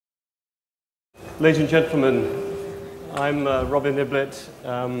Ladies and gentlemen, I'm Robin Niblett,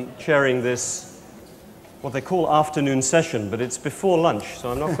 chairing this, what they call afternoon session, but it's before lunch,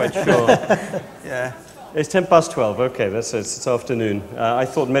 so I'm not quite sure. Yeah. It's 12:10, okay, that's it, it's afternoon. I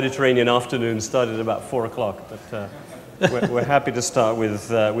thought Mediterranean afternoon started at about 4 o'clock, but we're happy to start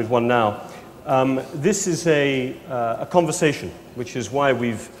with one now. This is a conversation, which is why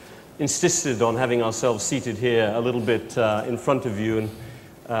we've insisted on having ourselves seated here a little bit in front of you and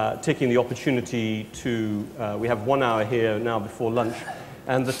taking the opportunity to, we have 1 hour here now before lunch,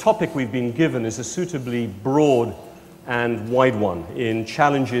 and the topic we've been given is a suitably broad and wide one in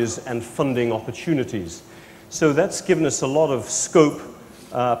challenges and funding opportunities. So that's given us a lot of scope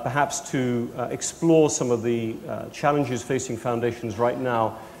perhaps to explore some of the challenges facing foundations right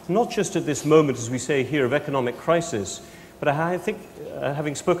now, not just at this moment, as we say here, of economic crisis, but I think,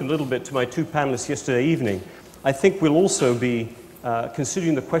 having spoken a little bit to my two panelists yesterday evening, I think we'll also be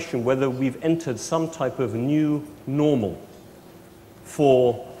considering the question whether we've entered some type of new normal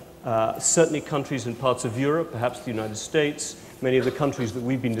for certainly countries in parts of Europe, perhaps the United States, many of the countries that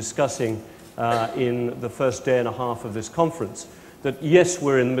we've been discussing in the first day and a half of this conference, that yes,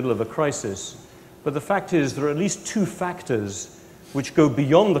 we're in the middle of a crisis, but the fact is there are at least two factors which go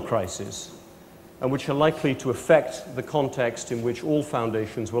beyond the crisis and which are likely to affect the context in which all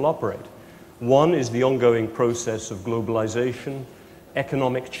foundations will operate. One is the ongoing process of globalization,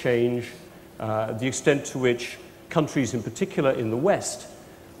 economic change, the extent to which countries, in particular in the West,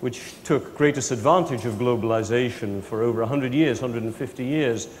 which took greatest advantage of globalization for over 100 years, 150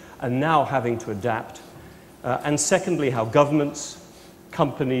 years, are now having to adapt. And secondly, how governments,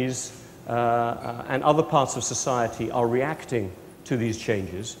 companies, and other parts of society are reacting to these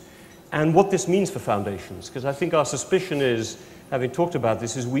changes, and what this means for foundations. Because I think our suspicion is, having talked about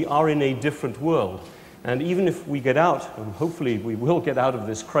this, is we are in a different world. And even if we get out, and hopefully we will get out of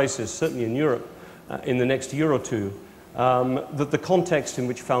this crisis, certainly in Europe, in the next year or two, that the context in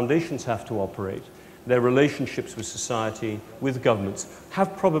which foundations have to operate, their relationships with society, with governments,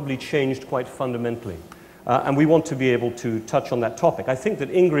 have probably changed quite fundamentally. And we want to be able to touch on that topic. I think that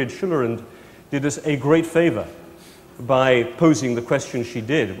Ingrid Schullerand did us a great favor by posing the question she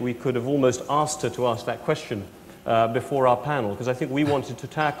did. We could have almost asked her to ask that question before our panel, because I think we wanted to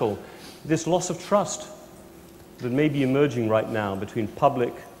tackle this loss of trust that may be emerging right now between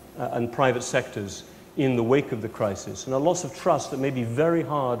public and private sectors in the wake of the crisis, and a loss of trust that may be very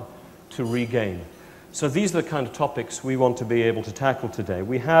hard to regain. So these are the kind of topics we want to be able to tackle today.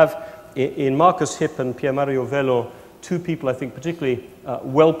 We have in Markus, Hipp and Pier Vello two people I think particularly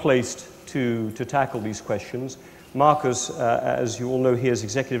well placed to tackle these questions. Markus, as you all know, he is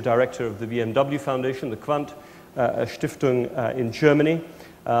Executive Director of the BMW Foundation, the Quant Stiftung in Germany.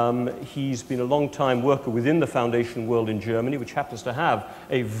 He's been a long-time worker within the foundation world in Germany, which happens to have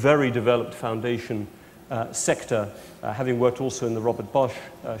a very developed foundation sector, having worked also in the Robert Bosch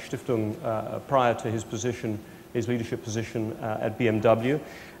Stiftung prior to his position, his leadership position at BMW.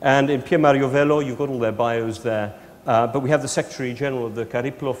 And in Pier Vello, you've got all their bios there, but we have the Secretary General of the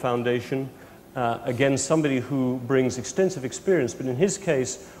Cariplo Foundation, again, somebody who brings extensive experience, but in his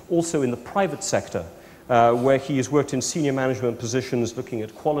case, also in the private sector, where he has worked in senior management positions looking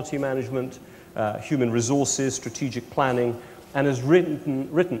at quality management, human resources, strategic planning, and has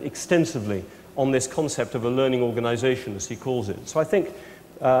written extensively on this concept of a learning organization, as he calls it. So I think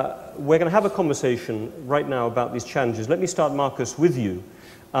we're going to have a conversation right now about these challenges. Let me start, Markus, with you.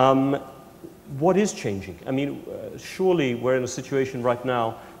 What is changing? I mean, surely we're in a situation right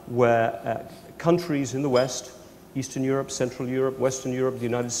now where countries in the West, Eastern Europe, Central Europe, Western Europe, the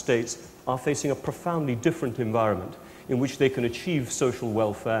United States, are facing a profoundly different environment in which they can achieve social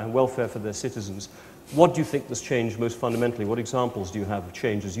welfare and welfare for their citizens. What do you think has changed most fundamentally? What examples do you have of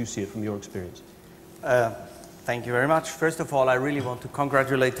change as you see it from your experience? Thank you very much. First of all, I really want to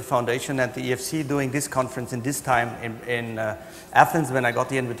congratulate the Foundation and the EFC doing this conference in this time in Athens. When I got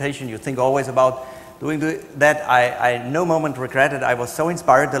the invitation, you think always about doing that. I no moment regretted. I was so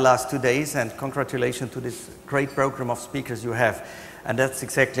inspired the last 2 days, and congratulations to this great program of speakers you have. And that's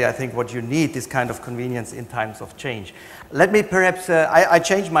exactly, I think, what you need, this kind of convenience in times of change. Let me perhaps, I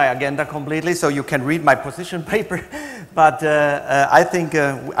changed my agenda completely, so you can read my position paper. But I think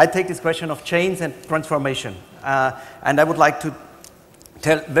I take this question of change and transformation. And I would like to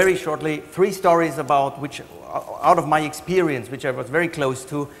tell very shortly 3 stories about which, out of my experience, which I was very close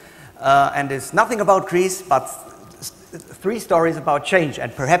to. And it's nothing about Greece, but 3 stories about change,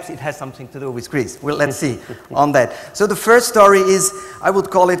 and perhaps it has something to do with Greece. Well, let's see on that. So the first story is, I would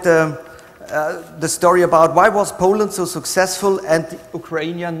call it the story about why was Poland so successful and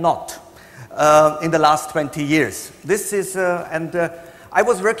Ukraine not in the last 20 years. This is, I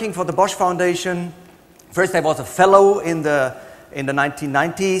was working for the Bosch Foundation. First, I was a fellow in the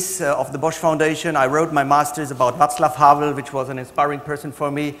 1990s of the Bosch Foundation. I wrote my master's about Václav Havel, which was an inspiring person for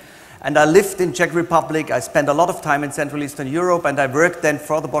me. And I lived in Czech Republic. I spent a lot of time in Central Eastern Europe, and I worked then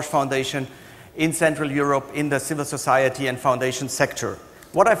for the Bosch Foundation in Central Europe in the civil society and foundation sector.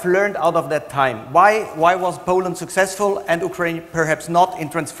 What I've learned out of that time, why was Poland successful and Ukraine perhaps not in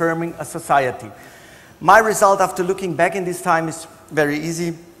transforming a society? My result after looking back in this time is very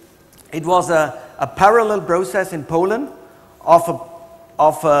easy. It was a parallel process in Poland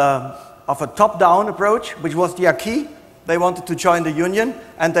of a top-down approach, which was the acquis. They wanted to join the Union,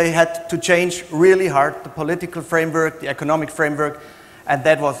 and they had to change really hard the political framework, the economic framework, and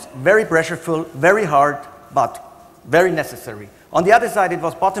that was very pressureful, very hard, but very necessary. On the other side, it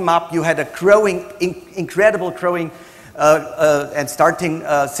was bottom-up. You had a growing, incredible growing and starting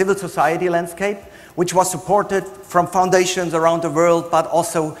civil society landscape, which was supported from foundations around the world, but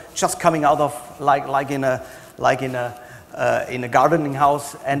also just coming out of like in a gardening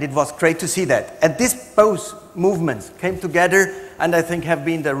house, and it was great to see that. And both movements came together, and I think have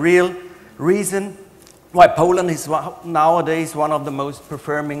been the real reason why Poland is nowadays one of the most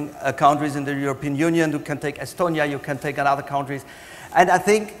performing countries in the European Union. You can take Estonia, you can take other countries. And I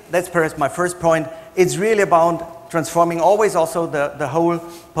think that's perhaps my first point. It's really about transforming always also the whole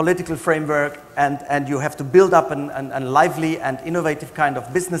political framework, and you have to build up a lively and innovative kind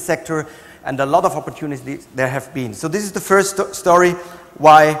of business sector, and a lot of opportunities there have been. So this is the first story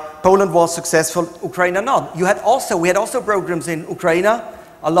why Poland was successful, Ukraine not. We had also programs in Ukraine,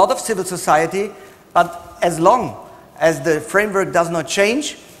 a lot of civil society, but as long as the framework does not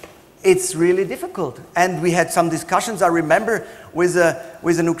change, it's really difficult. And we had some discussions, I remember, with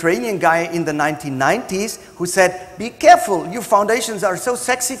an Ukrainian guy in the 1990s who said, be careful, your foundations are so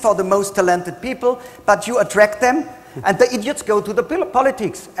sexy for the most talented people, but you attract them, and the idiots go to the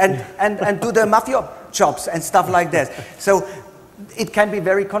politics and do the mafia jobs and stuff like that. So it can be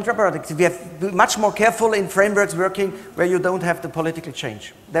very counterproductive. We have to be much more careful in frameworks working where you don't have the political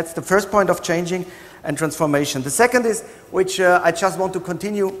change. That's the first point of changing and transformation. The second is, which I just want to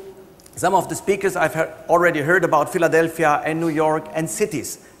continue, some of the speakers I've already heard about Philadelphia and New York and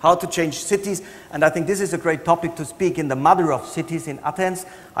cities, how to change cities, and I think this is a great topic to speak in the mother of cities in Athens.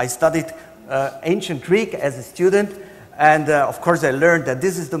 I studied ancient Greek as a student, and of course I learned that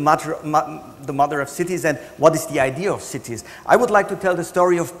this is the mother of cities, and what is the idea of cities. I would like to tell the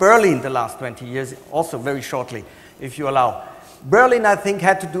story of Berlin the last 20 years, also very shortly, if you allow. Berlin, I think,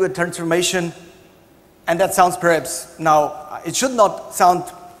 had to do a transformation, and that sounds perhaps now, it should not sound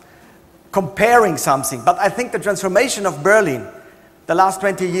comparing something, but I think the transformation of Berlin the last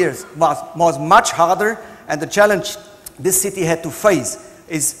 20 years was much harder, and the challenge this city had to face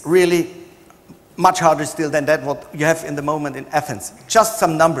is really much harder still than that what you have in the moment in Athens. Just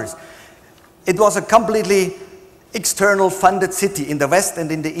some numbers. It was a completely external funded city in the West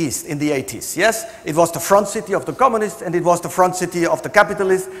and in the East in the 80s. Yes, it was the front city of the communists, and it was the front city of the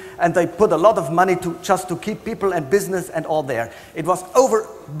capitalists, and they put a lot of money just to keep people and business and all there. It was over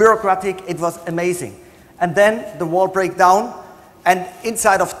bureaucratic, it was amazing. And then the wall broke down, and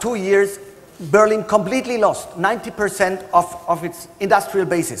inside of 2 years, Berlin completely lost 90% of its industrial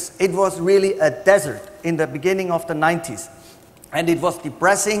basis. It was really a desert in the beginning of the 90s. And it was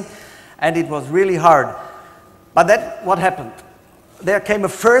depressing, and it was really hard. But then what happened? There came a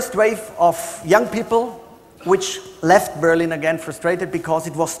first wave of young people which left Berlin again frustrated because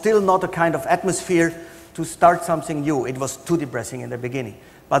it was still not a kind of atmosphere to start something new. It was too depressing in the beginning.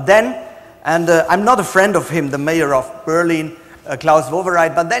 But then, and I'm not a friend of him, the mayor of Berlin, Klaus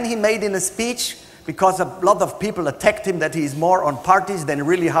Wowereit, but then he made in a speech, because a lot of people attacked him that he is more on parties than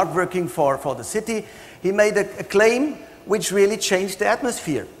really hardworking for the city, he made a claim which really changed the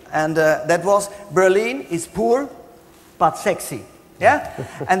atmosphere. And that was, Berlin is poor, but sexy. Yeah?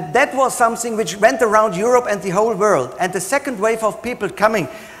 And that was something which went around Europe and the whole world. And the second wave of people coming,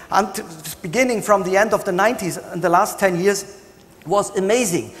 beginning from the end of the 90s and the last 10 years, was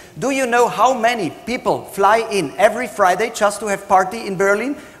amazing. Do you know how many people fly in every Friday just to have party in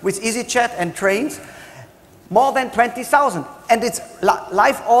Berlin with EasyJet and trains? More than 20,000. And it's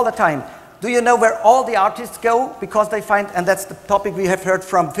live all the time. Do you know where all the artists go? Because they find, and that's the topic we have heard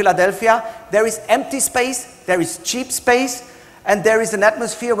from Philadelphia, there is empty space, there is cheap space, and there is an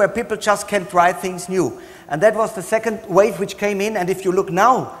atmosphere where people just can try things new. And that was the second wave which came in, and if you look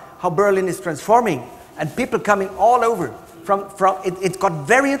now how Berlin is transforming, and people coming all over, it got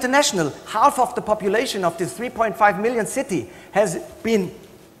very international. Half of the population of this 3.5 million city has been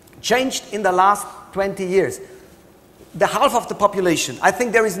changed in the last 20 years. The half of the population. I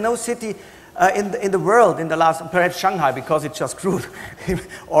think there is no city in the world in the last, perhaps Shanghai because it just grew,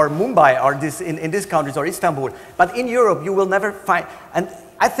 or Mumbai, or in these countries, or Istanbul. But in Europe, you will never find, and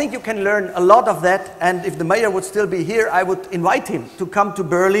I think you can learn a lot of that, and if the mayor would still be here, I would invite him to come to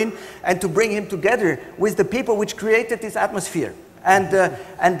Berlin and to bring him together with the people which created this atmosphere,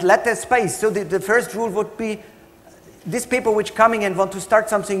 and let their space. So the first rule would be, these people which coming and want to start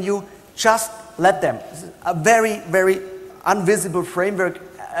something new, just let them. A very, very invisible framework,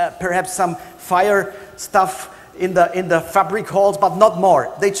 perhaps some fire stuff in the fabric halls, but not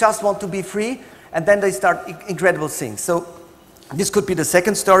more. They just want to be free, and then they start incredible things. So this could be the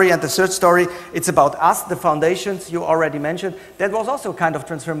second story, and the third story, it's about us, the foundations you already mentioned. That was also kind of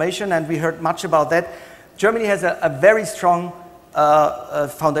transformation, and we heard much about that. Germany has a very strong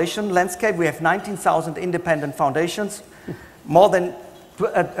foundation landscape. We have 19,000 independent foundations, more than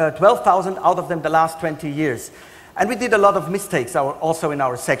 12,000 out of them the last 20 years. And we did a lot of mistakes also in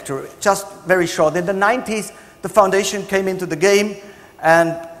our sector. Just very short, in the 90s, the foundation came into the game,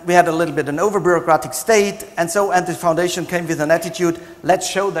 and we had a little bit an over-bureaucratic state, and the foundation came with an attitude, let's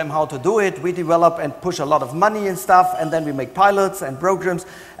show them how to do it. We develop and push a lot of money and stuff, and then we make pilots and programs,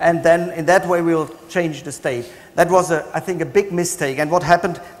 and then in that way we will change the state. That was, I think, a big mistake. And what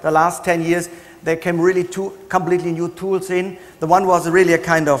happened the last 10 years, there came really two completely new tools in. The one was really a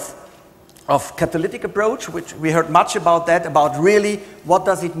kind of catalytic approach, which we heard much about that, about really what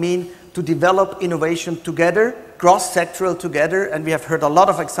does it mean to develop innovation together, cross-sectoral together, and we have heard a lot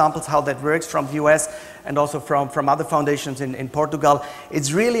of examples how that works from the US and also from other foundations in Portugal.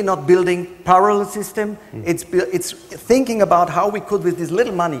 It's really not building parallel system, it's thinking about how we could, with this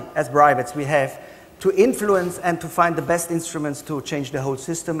little money as privates we have, to influence and to find the best instruments to change the whole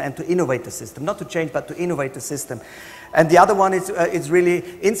system and to innovate the system. Not to change, but to innovate the system. And the other one is really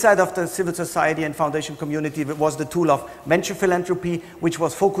inside of the civil society and foundation community. It was the tool of venture philanthropy, which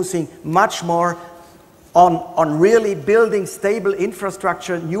was focusing much more on really building stable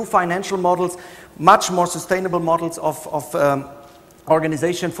infrastructure, new financial models, much more sustainable models of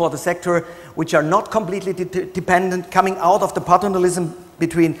organization for the sector, which are not completely dependent, coming out of the paternalism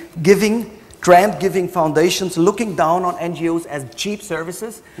between grant-giving foundations, looking down on NGOs as cheap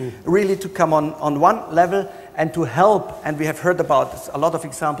services, really to come on one level and to help, and we have heard about a lot of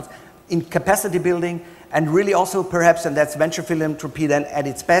examples, in capacity building, and really also perhaps, and that's venture philanthropy then at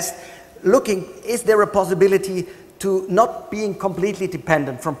its best, looking, is there a possibility to not being completely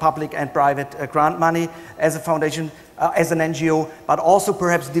dependent from public and private grant money as a foundation, as an NGO, but also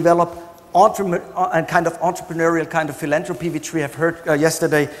perhaps develop a kind of entrepreneurial kind of philanthropy, which we have heard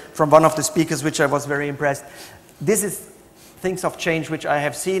yesterday from one of the speakers, which I was very impressed. This is things of change which I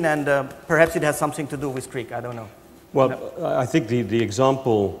have seen, and perhaps it has something to do with Greek, I don't know. Well, I think the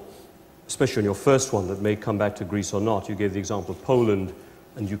example, especially on your first one, that may come back to Greece or not, you gave the example of Poland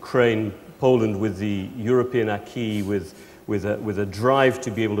and Ukraine. Poland with the European acquis, with a drive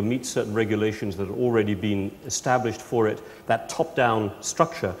to be able to meet certain regulations that had already been established for it, that top-down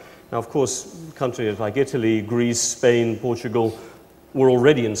structure. Now, of course, countries like Italy, Greece, Spain, Portugal were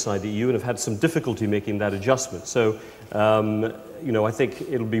already inside the EU and have had some difficulty making that adjustment. So, you know, I think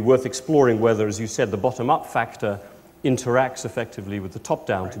it'll be worth exploring whether, as you said, the bottom-up factor interacts effectively with the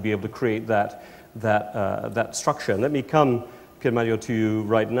top-down to be able to create that structure. And let me come, Pier Mario, to you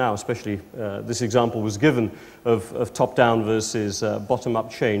right now, especially this example was given of top-down versus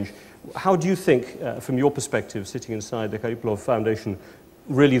bottom-up change. How do you think, from your perspective, sitting inside the Cariplo Foundation,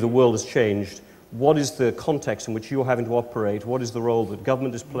 really the world has changed? What is the context in which you're having to operate? What is the role that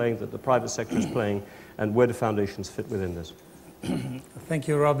government is playing, that the private sector is playing, and where do foundations fit within this? Thank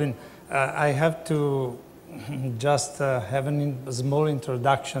you, Robin. I have to just have a small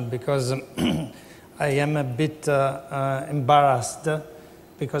introduction because I am a bit embarrassed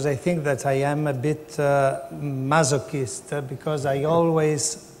because I think that I am a bit masochist because I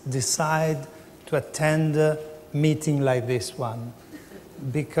always decide to attend a meeting like this one.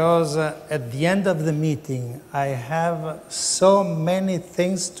 Because at the end of the meeting, I have so many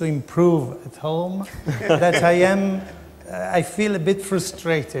things to improve at home that I feel a bit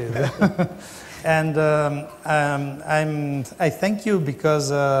frustrated. And I thank you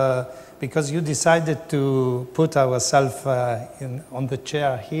because you decided to put ourselves on the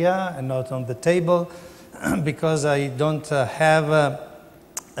chair here and not on the table, because I don't have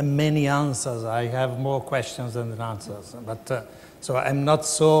many answers. I have more questions than answers. But so I'm not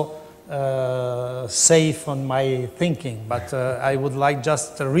so safe on my thinking, but I would like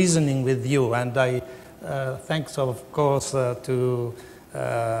just reasoning with you. And I thanks, of course, to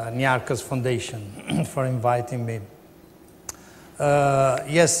Niarchos Foundation for inviting me.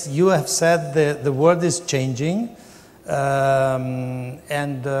 Yes, you have said the world is changing. I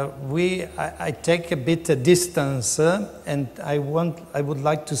take a bit a distance, and I would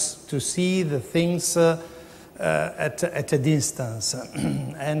like to see the things at a distance.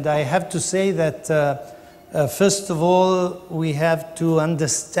 And I have to say that first of all, we have to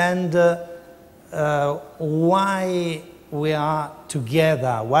understand why we are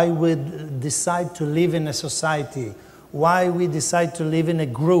together, why we decide to live in a society, why we decide to live in a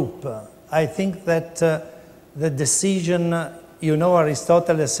group. I think that the decision, you know,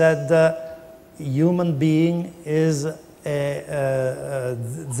 Aristotle said human being is a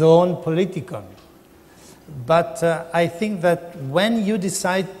zoon politikon. But I think that when you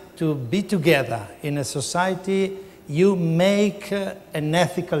decide to be together in a society, you make an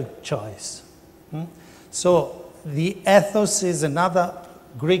ethical choice. So the ethos is another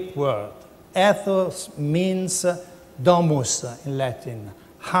Greek word. Ethos means domus in Latin,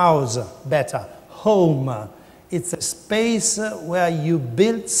 house, better, home. It's a space where you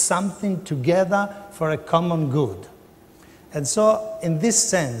build something together for a common good. And so in this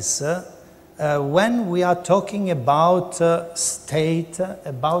sense, when we are talking about state,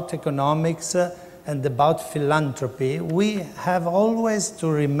 about economics, and about philanthropy, we have always to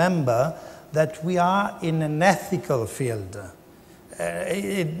remember that we are in an ethical field.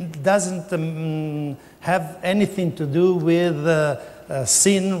 It doesn't have anything to do with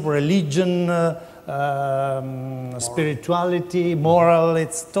sin, religion, spirituality, moral.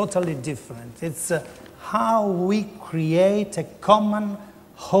 It's totally different. It's how we create a common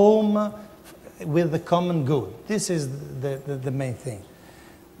home with the common good. This is the main thing.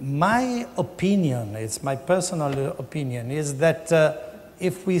 My opinion, it's my personal opinion, is that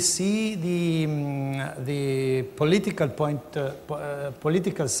if we see the political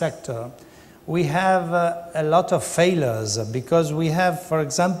sector, we have a lot of failures, because we have, for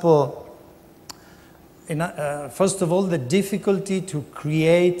example, first of all, the difficulty to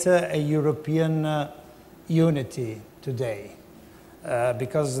create a European unity today.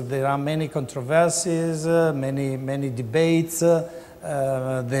 Because there are many controversies, many debates,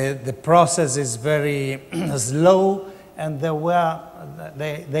 the process is very slow, and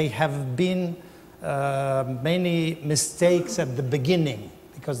they have been many mistakes at the beginning,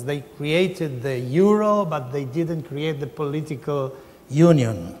 because they created the euro, but they didn't create the political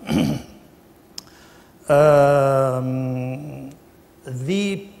union.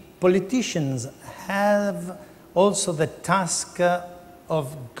 The politicians have also the task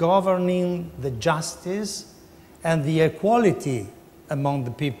of governing the justice and the equality among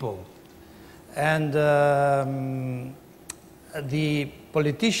the people. And the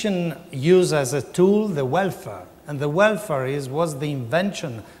politician used as a tool the welfare. And the welfare was the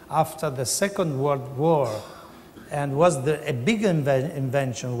invention after the Second World War, and was a bigger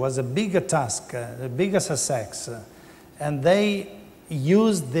invention, was a bigger task, a bigger success. And they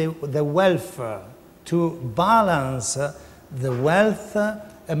used the welfare to balance the wealth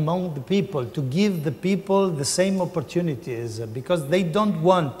among the people, to give the people the same opportunities, because they don't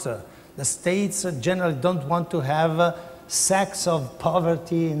want, the states generally don't want to have sacks of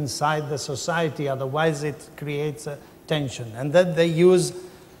poverty inside the society, otherwise it creates tension. And then they use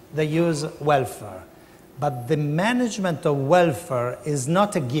welfare. But the management of welfare is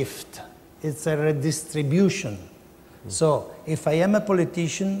not a gift, it's a redistribution. So if I am a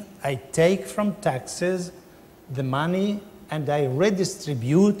politician, I take from taxes the money and I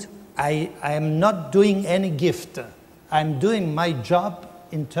redistribute. I am not doing any gift. I'm doing my job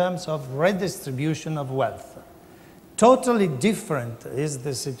in terms of redistribution of wealth. Totally different is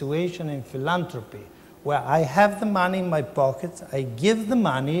the situation in philanthropy, where I have the money in my pocket, I give the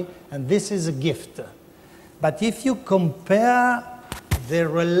money, and this is a gift. But if you compare the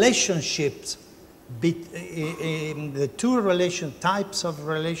relationships, the two types of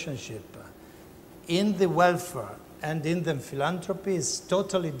relationship in the welfare and in the philanthropy, is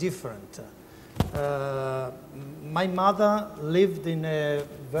totally different. My mother lived in a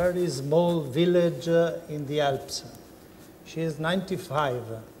very small village in the Alps. She is 95.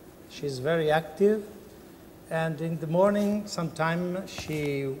 She's very active, and in the morning sometime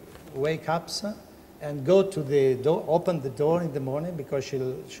she wakes up and go to the door, open the door in the morning, because she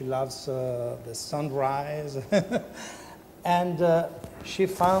loves the sunrise. And she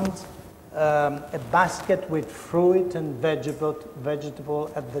found a basket with fruit and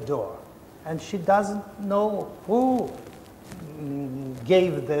vegetable at the door. And she doesn't know who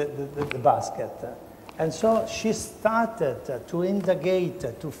gave the basket. And so she started to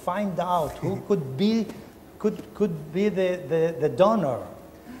investigate, to find out who could be the donor.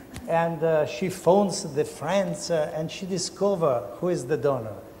 And she phones the friends, and she discovers who is the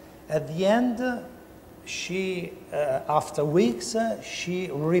donor. At the end, she, after weeks, she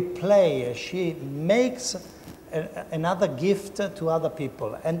makes another gift to other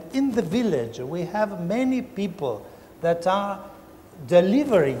people. And in the village, we have many people that are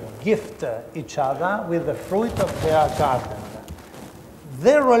delivering gift each other with the fruit of their garden.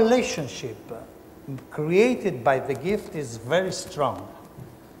 Their relationship created by the gift is very strong.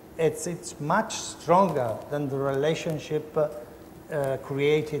 It's much stronger than the relationship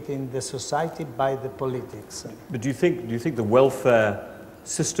created in the society by the politics. But do you think the welfare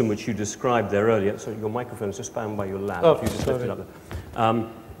system which you described there earlier, so your microphone is just bound by your lap, oh, if you just lift sorry. it up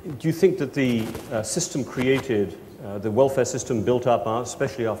there. Do you think that the system created, the welfare system built up,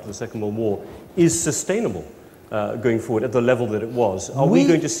 especially after the Second World War, is sustainable going forward at the level that it was? Are we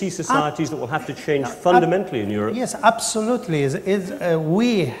going to see societies that will have to change fundamentally in Europe? Yes, absolutely.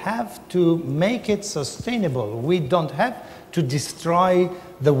 We have to make it sustainable. We don't have to destroy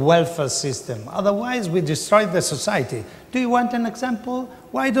the welfare system. Otherwise, we destroy the society. Do you want an example?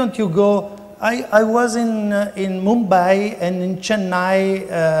 Why don't you go? I was in Mumbai and in Chennai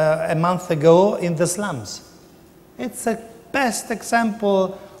a month ago in the slums. It's a best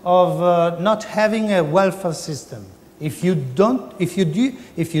example of not having a welfare system. If you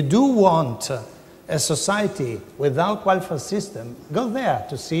do want a society without welfare system, go there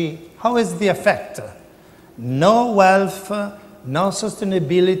to see how is the effect. No wealth, no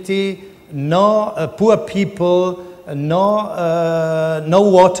sustainability, no poor people, no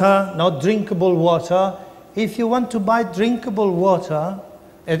water, no drinkable water. If you want to buy drinkable water,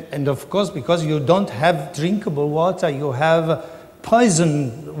 and of course because you don't have drinkable water, you have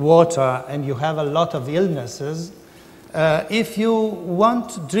poisoned water and you have a lot of illnesses. If you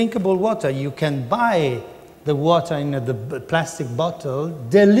want drinkable water, you can buy the water in the plastic bottle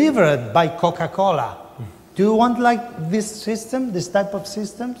delivered by Coca-Cola. Do you want like this system, this type of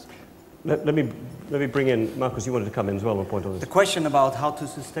systems? Let me bring in, Markus, you wanted to come in as well on a point on this. The question about how to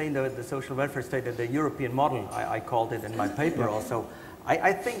sustain the social welfare state, the European model, I called it in my paper also.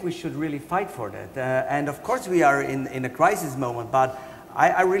 I think we should really fight for that. And of course we are in a crisis moment, but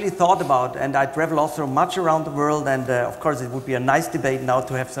I really thought about, and I travel also much around the world, and of course it would be a nice debate now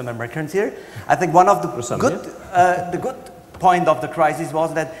to have some Americans here. I think one of the good point of the crisis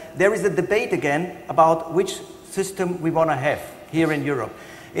was that there is a debate again about which system we want to have here in Europe.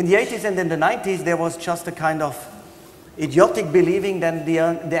 In the 80s and in the 90s, there was just a kind of idiotic believing that the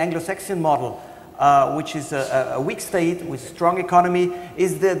Anglo-Saxon model, which is a weak state with strong economy,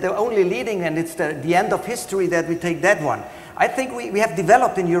 is the only leading, and it's the end of history that we take that one. I think we have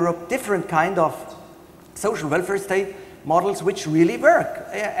developed in Europe different kind of social welfare state models which really work.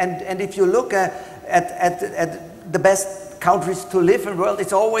 And if you look at the best countries to live in the world,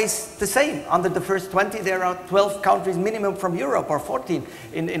 it's always the same. Under the first 20, there are 12 countries minimum from Europe, or 14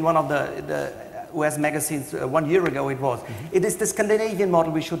 in one of the US magazines 1 year ago it was. It is the Scandinavian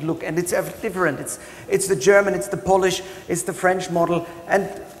model we should look, and it's different. It's the German, it's the Polish, it's the French model, and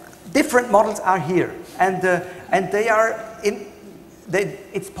different models are here, and they are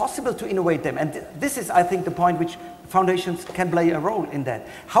it's possible to innovate them, and this is, I think, the point which foundations can play a role in that.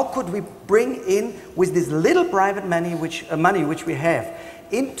 How could we bring in, with this little private money which we have,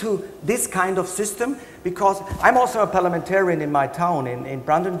 into this kind of system? Because I'm also a parliamentarian in my town, in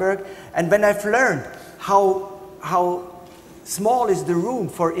Brandenburg, and when I've learned how small is the room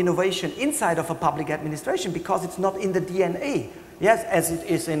for innovation inside of a public administration, because it's not in the DNA, yes, as it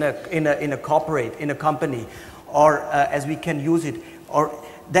is in a corporate, in a company, or as we can use it, or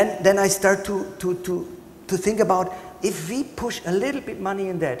then I start to think about, if we push a little bit money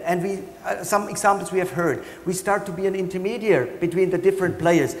in that, and some examples we have heard, we start to be an intermediary between the different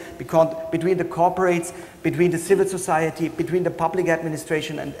players, between the corporates, between the civil society, between the public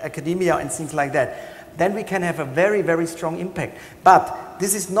administration and academia and things like that, then we can have a very, very strong impact. But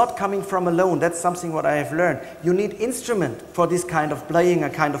this is not coming from alone. That's something what I have learned. You need instrument for this kind of playing a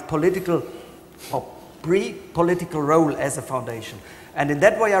kind of political or pre-political role as a foundation. And in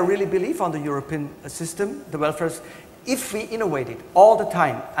that way, I really believe on the European system, the welfare, if we innovate it all the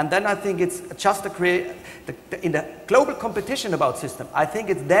time. And then I think it's just in the global competition about system, I think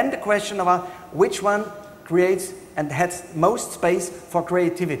it's then the question about which one creates and has most space for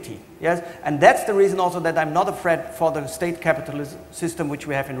creativity. Yes, and that's the reason also that I'm not afraid for the state capitalist system which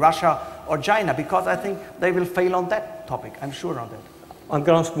we have in Russia or China, because I think they will fail on that topic. I'm sure on that. I'm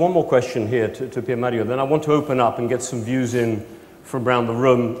going to ask one more question here to Pier Mario, then I want to open up and get some views in from around the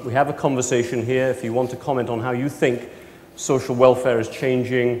room. We have a conversation here. If you want to comment on how you think social welfare is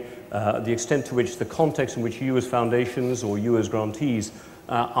changing, the extent to which the context in which you as foundations or you as grantees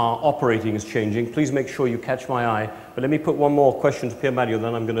are operating is changing, please make sure you catch my eye. But let me put one more question to Pier Mario,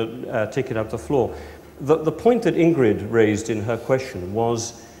 then I'm going to take it up the floor. the point that Ingrid raised in her question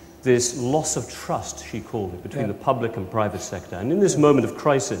was this loss of trust, she called it, between the public and private sector. And in this moment of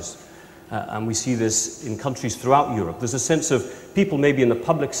crisis, and we see this in countries throughout Europe, there's a sense of people maybe in the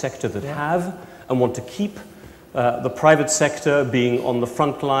public sector that have and want to keep the private sector being on the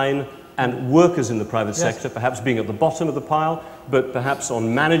front line, and workers in the private sector perhaps being at the bottom of the pile, but perhaps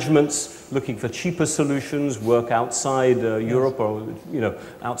on managements looking for cheaper solutions, work outside Europe or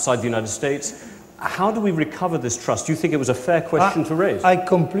outside the United States. How do we recover this trust? Do you think it was a fair question to raise? I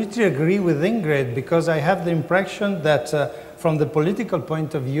completely agree with Ingrid, because I have the impression that from the political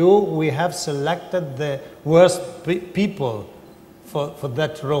point of view, we have selected the worst people for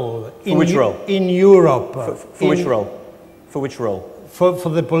that role. For which role? In Europe. For which role? For which role? For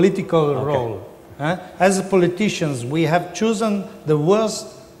the political role. As politicians, we have chosen the worst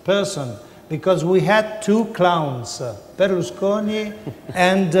person because we had two clowns, Berlusconi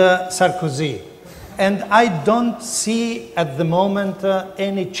and Sarkozy. And I don't see at the moment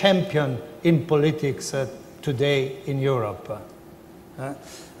any champion in politics today in Europe. I'm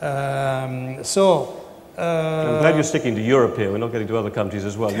glad you're sticking to Europe here. We're not getting to other countries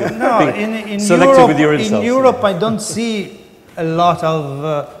as well. You're in selective Europe, with your insults. In Europe, I don't see a lot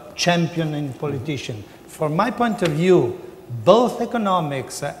of champion in politician. From my point of view, both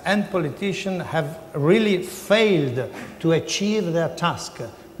economics and politicians have really failed to achieve their task.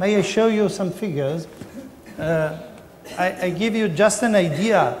 May I show you some figures? I give you just an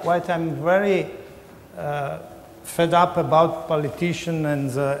idea what I'm very fed up about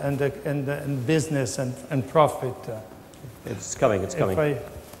politicians and business and profit. It's coming, it's coming.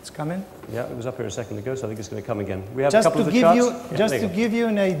 It's coming? Yeah, it was up here a second ago, so I think it's going to come again. We have just a couple of the charts. Just to give you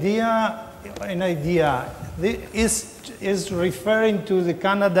an idea, this is referring to the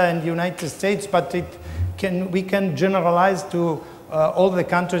Canada and United States, but we can generalize to all the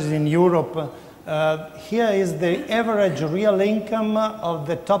countries in Europe. Here is the average real income of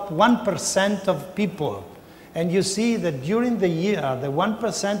the top 1% of people. And you see that during the year, the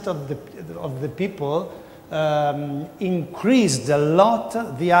 1% of the people increased a lot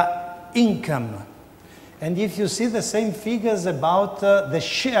their income. And if you see the same figures about the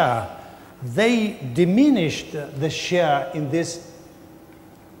share, they diminished the share in this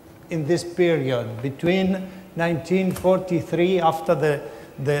period between 1943, after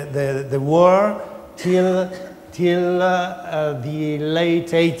the war, till the late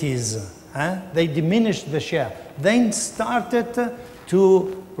 80s. They diminished the share. Then started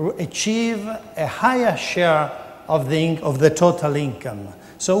to achieve a higher share of the total income.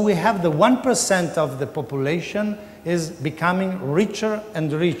 So we have the 1% of the population is becoming richer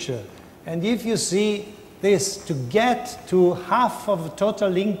and richer. And if you see this, to get to half of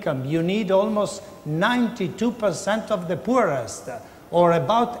total income, you need almost 92% of the poorest, or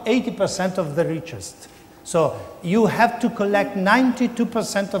about 80% of the richest. So you have to collect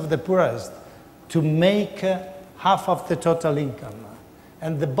 92% of the poorest to make half of the total income.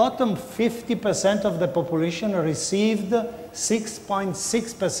 And the bottom 50% of the population received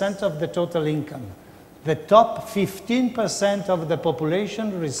 6.6% of the total income. The top 15% of the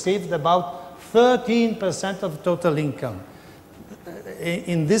population received about 13% of total income.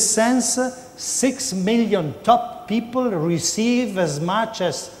 In this sense, 6 million top people receive as much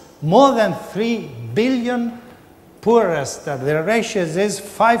as more than 3 billion poorest. The ratio is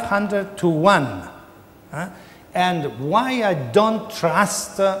 500 to 1. And why I don't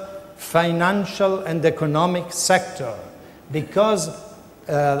trust financial and economic sector? Because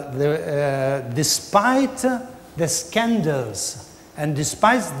despite the scandals and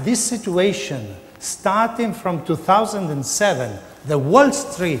despite this situation, starting from 2007, the Wall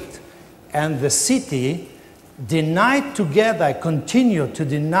Street and the city denied together, continue to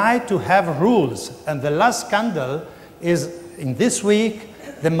deny to have rules. And the last scandal is, in this week,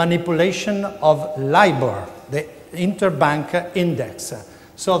 the manipulation of LIBOR, the interbank index.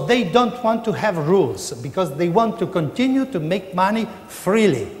 So they don't want to have rules because they want to continue to make money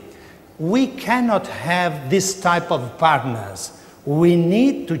freely. We cannot have this type of partners. We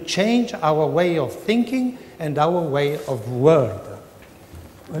need to change our way of thinking and our way of world.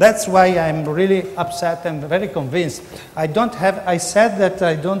 That's why I'm really upset and very convinced. I said that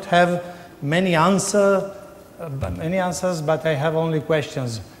I don't have many answers, but I have only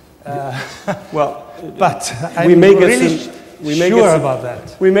questions. But I'm really sure about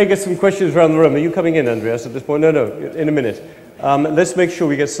that. We may get some questions around the room. Are you coming in, Andreas, at this point? No, in a minute. Let's make sure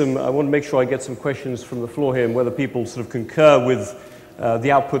we get some, I want to make sure I get some questions from the floor here and whether people sort of concur with the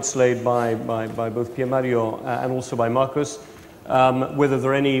outputs laid by both Pier Mario and also by Markus. Whether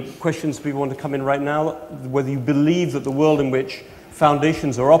there are any questions people want to come in right now, whether you believe that the world in which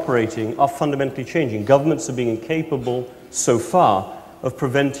foundations are operating are fundamentally changing. Governments are being incapable so far of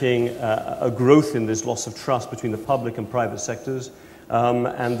preventing a growth in this loss of trust between the public and private sectors,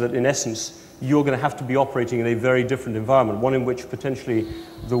 and that in essence you're going to have to be operating in a very different environment, one in which potentially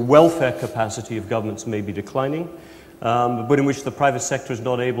the welfare capacity of governments may be declining, but in which the private sector is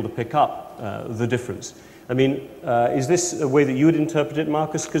not able to pick up the difference. I mean, is this a way that you would interpret it,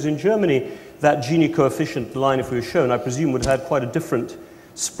 Markus? Because in Germany, that Gini coefficient line, if we were shown, I presume would have had quite a different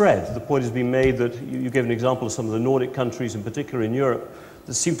spread. The point has been made that you gave an example of some of the Nordic countries, in particular in Europe,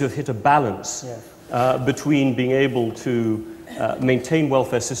 that seem to have hit a balance between being able to maintain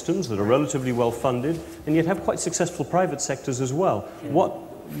welfare systems that are relatively well funded and yet have quite successful private sectors as well.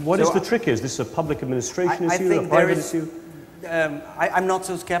 What is the trick? Is this a public administration issue, a private issue? I'm not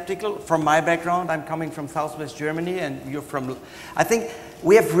so skeptical. From my background, I'm coming from Southwest Germany, and you're from... I think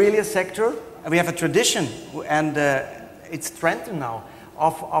we have really a sector, we have a tradition, and it's strengthened now,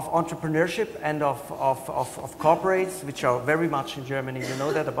 of entrepreneurship and of corporates, which are very much in Germany. You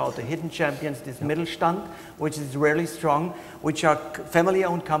know that about the hidden champions, this Mittelstand, which is really strong, which are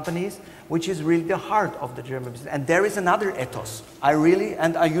family-owned companies, which is really the heart of the German business. And there is another ethos.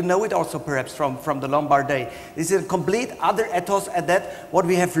 You know it also perhaps from the Lombard day. This is a complete other ethos at that, what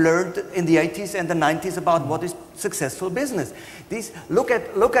we have learned in the 80s and the 90s about what is successful business. Look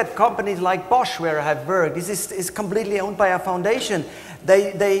at companies like Bosch, where I have worked. This is completely owned by a foundation.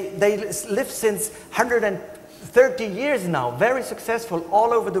 They live since 130 years now, very successful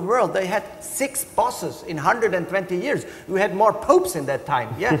all over the world. They had 6 bosses in 120 years. We had more popes in that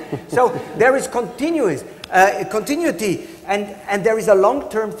time. Yeah. So there is continuity, and there is a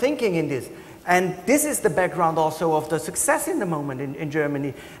long-term thinking in this. And this is the background also of the success in the moment in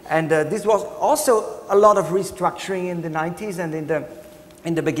Germany. And this was also a lot of restructuring in the 90s and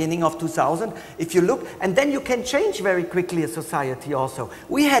in the beginning of 2000, if you look, and then you can change very quickly a society also.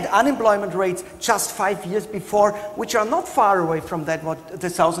 We had unemployment rates just 5 years before, which are not far away from that what the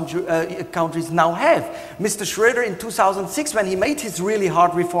southern countries now have. Mr. Schröder in 2006, when he made his really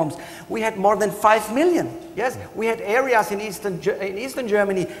hard reforms, we had more than 5 million. Yes, we had areas in Eastern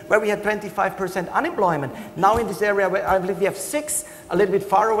Germany where we had 25% unemployment. Now in this area, where I believe we have 6, a little bit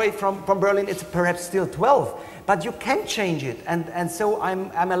far away from Berlin, it's perhaps still 12. But you can change it, and so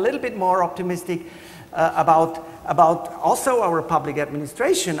I'm a little bit more optimistic about also our public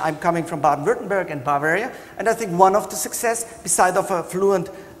administration. I'm coming from Baden-Württemberg and Bavaria, and I think one of the success, beside of a fluent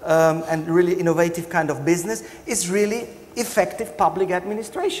and really innovative kind of business, is really effective public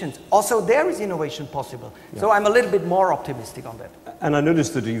administrations. Also there is innovation possible. Yeah. So I'm a little bit more optimistic on that. And I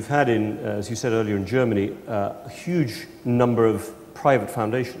noticed that you've had as you said earlier in Germany, a huge number of private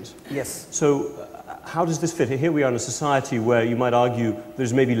foundations. Yes. So how does this fit? Here we are in a society where you might argue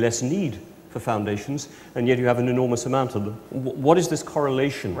there's maybe less need for foundations, and yet you have an enormous amount of them. What is this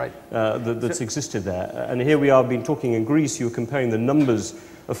correlation that's existed there? And here we are been talking in Greece, you're comparing the numbers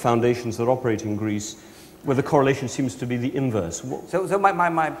of foundations that operate in Greece, where the correlation seems to be the inverse. So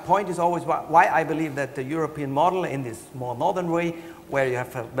my point is always why I believe that the European model in this more northern way, where you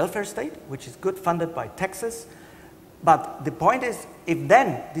have a welfare state, which is good funded by taxes, but the point is, if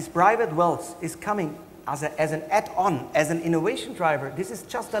then this private wealth is coming as an add-on, as an innovation driver, this is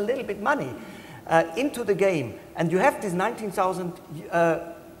just a little bit money into the game, and you have these 19,000,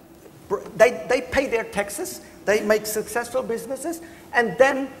 they pay their taxes, they make successful businesses, and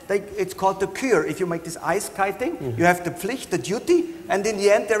then it's called the Kür. If you make this ice kiting, you have the Pflicht, the duty, and in the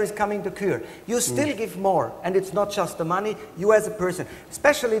end there is coming the Kür. You still give more, and it's not just the money, you as a person.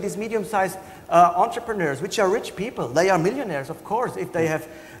 Especially these medium-sized entrepreneurs, which are rich people. They are millionaires, of course, if they have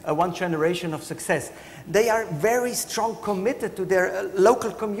one generation of success. They are very strong committed to their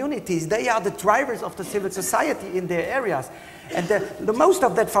local communities. They are the drivers of the civil society in their areas. And the most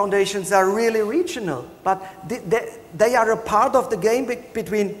of that foundations are really regional, but they are a part of the game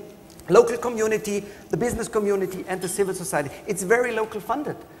between local community, the business community, and the civil society. It's very local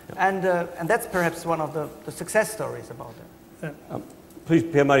funded, and that's perhaps one of the success stories about it. Please,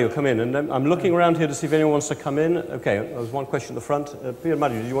 Pier Mario, come in. And I'm looking around here to see if anyone wants to come in. Okay, there's one question at the front. Pier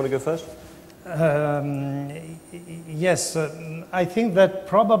Mario, do you want to go first? Yes, I think that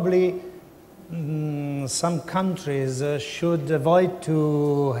probably some countries should avoid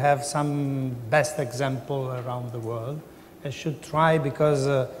to have some best example around the world. They should try because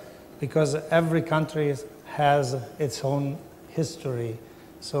every country has its own history.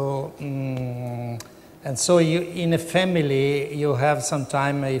 So and so in a family you have some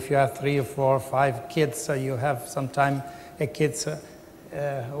time, if you have 3 or 4 or 5 kids, you have some time a kids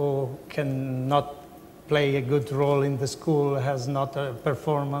who cannot play a good role in the school, has not a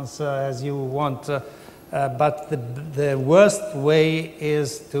performance as you want, but the worst way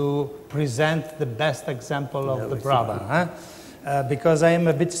is to present the best example of the brother. Because I am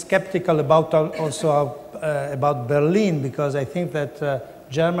a bit skeptical about also about Berlin, because I think that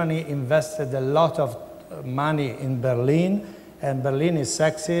Germany invested a lot of money in Berlin, and Berlin is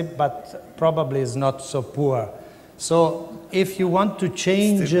sexy, but probably is not so poor. So if you want to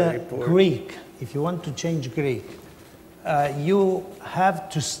change Greek, you have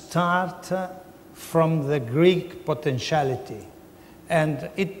to start from the Greek potentiality. And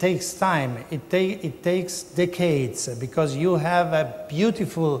it takes time, it takes decades, because you have a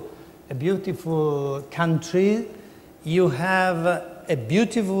beautiful country, you have a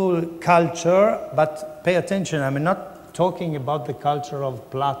beautiful culture, but pay attention, I'm not talking about the culture of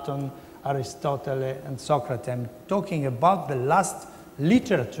Plato, Aristotle, and Socrates. I'm talking about the last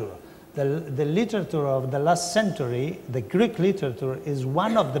literature. The literature of the last century, the Greek literature, is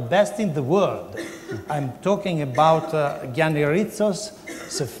one of the best in the world. I'm talking about Giannirizos,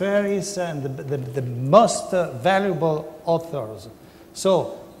 Seferis, and the most valuable authors.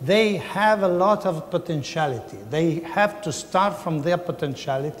 So they have a lot of potentiality. They have to start from their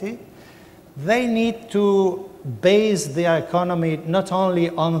potentiality. They need to base their economy not only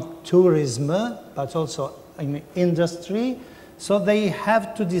on tourism, but also in industry. So they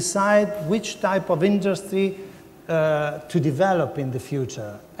have to decide which type of industry to develop in the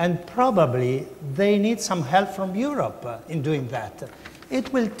future. And probably they need some help from Europe in doing that.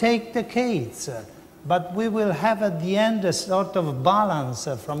 It will take decades, but we will have at the end a sort of balance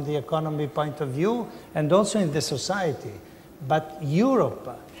from the economy point of view and also in the society. But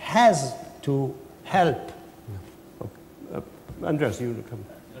Europe has to help. Andreas, you will come.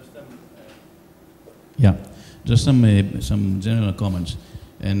 Yeah, just some general comments.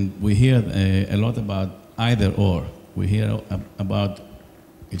 And we hear a lot about either or. We hear about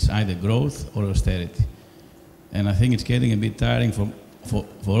it's either growth or austerity. And I think it's getting a bit tiring for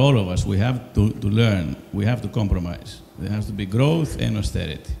all of us. We have to learn, we have to compromise. There has to be growth and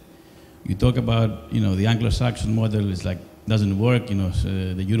austerity. You talk about, the Anglo-Saxon model is like, doesn't work,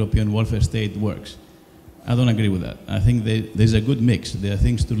 the European welfare state works. I don't agree with that. I think there's a good mix. There are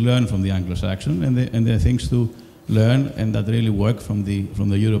things to learn from the Anglo-Saxon, and there are things to learn and that really work from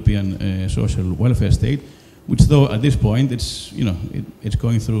the European social welfare state, which though at this point it's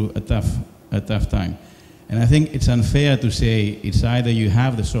going through a tough time. And I think it's unfair to say it's either you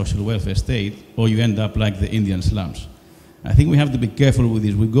have the social welfare state or you end up like the Indian slums. I think we have to be careful with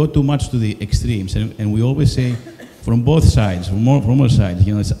this. We go too much to the extremes, and we always say from both sides, from all sides,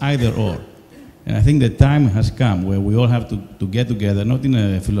 it's either or. And I think the time has come where we all have to get together, not in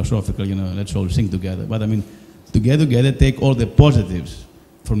a philosophical, let's all sing together, but I mean, to get together, take all the positives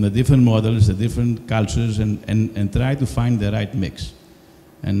from the different models, the different cultures, and try to find the right mix.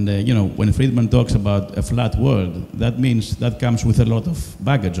 And, when Friedman talks about a flat world, that means that comes with a lot of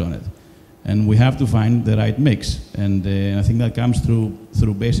baggage on it. And we have to find the right mix. And I think that comes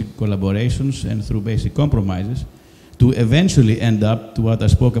through basic collaborations and through basic compromises, to eventually end up to what I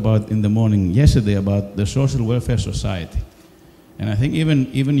spoke about in the morning yesterday about the social welfare society. And I think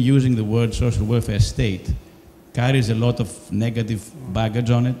even using the word social welfare state carries a lot of negative baggage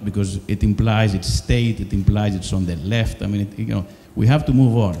on it, because it implies it's state, it implies it's on the left. I mean, we have to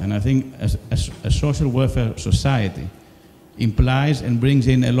move on. And I think a social welfare society implies and brings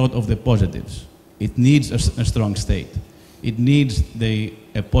in a lot of the positives. It needs a strong state. It needs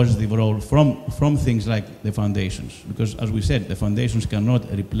a positive role from things like the foundations, because as we said, the foundations cannot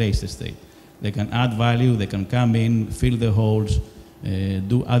replace the state. They can add value, they can come in, fill the holes,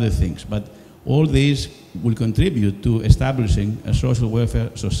 do other things, but all these will contribute to establishing a social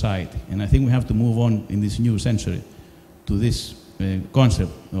welfare society. And I think we have to move on in this new century to this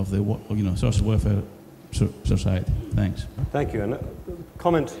concept of the social welfare society. Thanks. Thank you. And a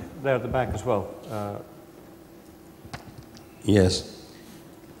comment there at the back as well. Yes.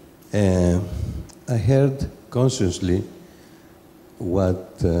 I heard consciously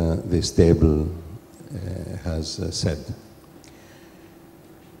what the stable has said.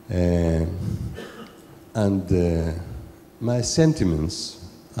 And my sentiments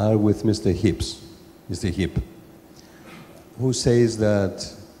are with Mr. Hipp, who says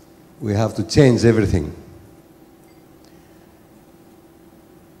that we have to change everything.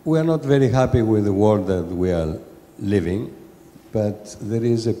 We are not very happy with the world that we are living, but there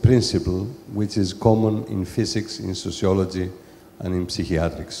is a principle which is common in physics, in sociology, and in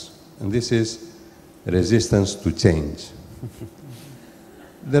psychiatrics, and this is resistance to change.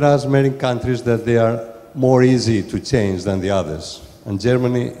 There are many countries that they are more easy to change than the others, and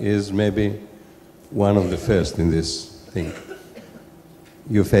Germany is maybe one of the first in this thing.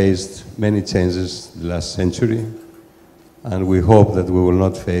 you faced many changes the last century, and we hope that we will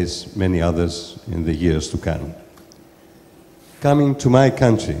not face many others in the years to come. Coming to my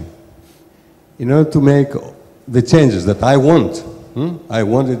country, in order to make the changes that I want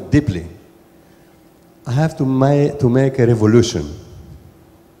it deeply, I have to make a revolution.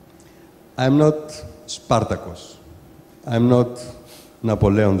 I'm not Spartacus. I'm not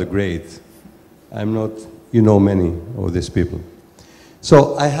Napoleon the Great. I'm not, many of these people.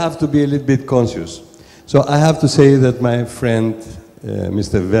 So I have to be a little bit conscious. So I have to say that my friend,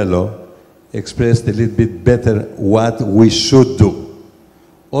 Mr. Vello, expressed a little bit better what we should do.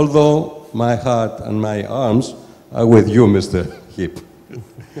 Although my heart and my arms are with you, Mr. Hipp.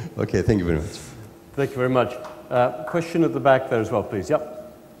 Okay, thank you very much. Thank you very much. Question at the back there as well, please. Yep.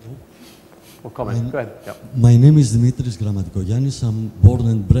 Or comment. Go ahead. Yep. My name is Dimitris Grammatikogiannis. I'm born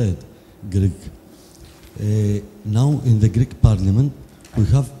and bred Greek. Now in the Greek parliament, we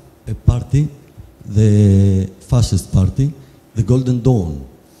have a party, the fascist party, the Golden Dawn.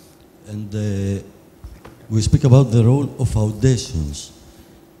 And we speak about the role of foundations.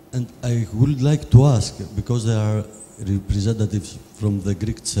 And I would like to ask, because there are representatives from the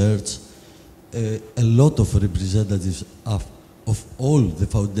Greek church, a lot of representatives of all the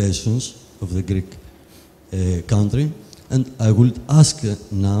foundations of the Greek country, and I would ask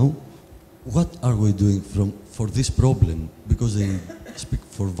now, what are we doing for this problem? Because they speak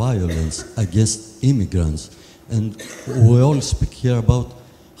for violence against immigrants, and we all speak here about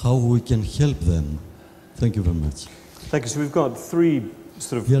how we can help them. Thank you very much. Thank you. So we've got three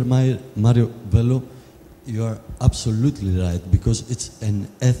sort of... Here, Mario Vello, you are absolutely right, because it's an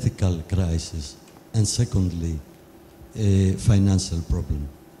ethical crisis, and secondly, a financial problem.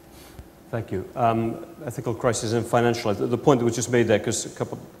 Thank you. Ethical crisis and financial. The point that was just made there, because a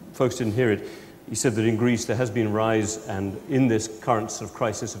couple of folks didn't hear it, he said that in Greece there has been a rise, and in this current sort of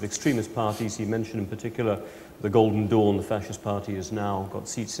crisis of extremist parties, he mentioned in particular the Golden Dawn, the fascist party, has now got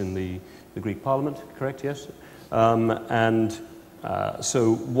seats in the Greek parliament, correct? Yes?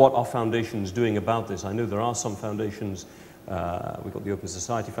 So what are foundations doing about this? I know there are some foundations. We've got the Open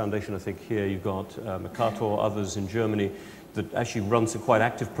Society Foundation, I think here. You've got Mercator, others in Germany, that actually run some quite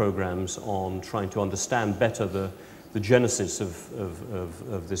active programs on trying to understand better the genesis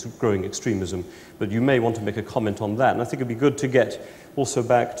of this growing extremism. But you may want to make a comment on that. And I think it'd be good to get also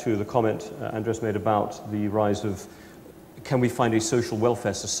back to the comment Andres made about the rise of, can we find a social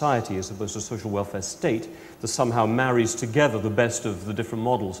welfare society as opposed to a social welfare state that somehow marries together the best of the different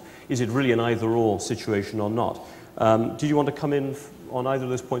models? Is it really an either-or situation or not? Do you want to come in on either of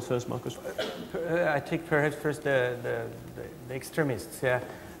those points first, Markus? I take perhaps first the extremists. Yeah,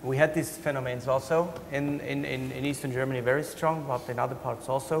 we had these phenomena also in Eastern Germany, very strong, but in other parts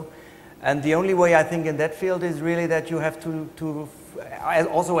also. And the only way I think in that field is really that you have to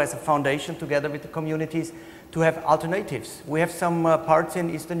also as a foundation together with the communities, to have alternatives. We have some parts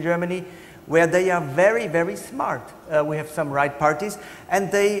in Eastern Germany where they are very, very smart. We have some right parties, and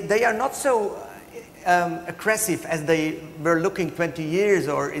they are not so aggressive as they were looking 20 years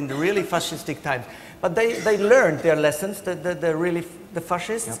or in the really fascistic times. But they learned their lessons, the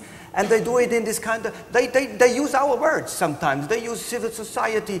fascists, yep. And they do it in this kind of, they use our words sometimes. They use civil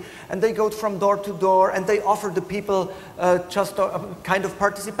society, and they go from door to door, and they offer the people just a kind of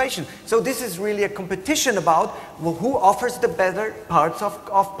participation. So this is really a competition about who offers the better parts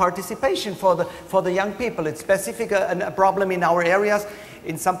of participation for the young people. It's specific a problem in our areas,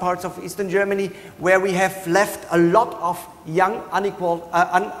 in some parts of Eastern Germany, where we have left a lot of young,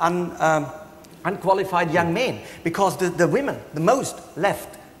 unqualified young men, because the women, the most,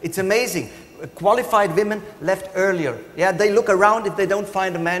 left. It's amazing. Qualified women left earlier. Yeah, they look around if they don't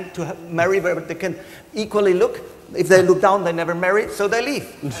find a man to marry where they can equally look. If they look down, they never marry, so they leave.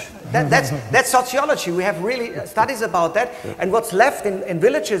 That's sociology. We have really studies about that. And what's left in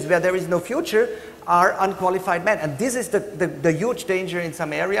villages where there is no future are unqualified men. And this is the huge danger in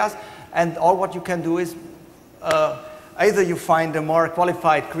some areas. And all what you can do is either you find a more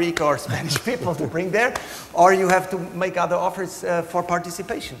qualified Greek or Spanish people to bring there, or you have to make other offers for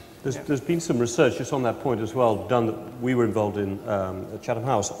participation. There's been some research just on that point as well done that we were involved in at Chatham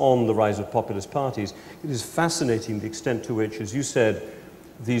House on the rise of populist parties. It is fascinating the extent to which, as you said,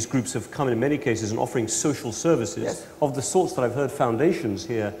 these groups have come in many cases and offering social services, yes, of the sorts that I've heard foundations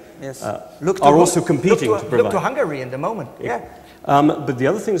here, yes, are also competing to provide. Look to Hungary in the moment, yeah. But the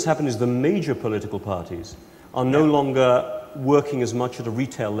other thing that's happened is the major political parties are no longer working as much at a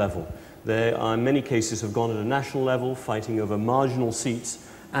retail level. They are, in many cases, have gone at a national level, fighting over marginal seats,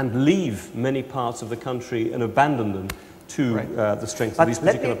 and leave many parts of the country and abandon them to the strength of these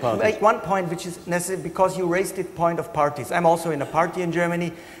particular parties. Let me make one point which is necessary, because you raised the point of parties. I'm also in a party in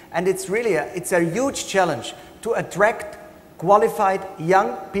Germany, and it's really it's a huge challenge to attract qualified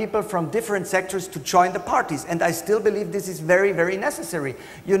young people from different sectors to join the parties. And I still believe this is very, very necessary.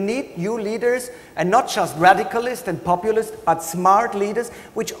 You need new leaders, and not just radicalist and populist, but smart leaders,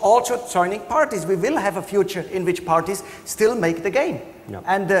 which also joining parties. We will have a future in which parties still make the game. Yep.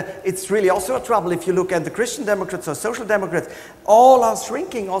 And it's really also a trouble if you look at the Christian Democrats or Social Democrats. All are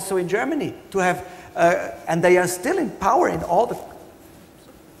shrinking also in Germany to have, and they are still in power in all the...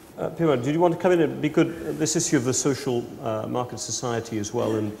 Pier, did you want to come in and be good this issue of the social market society as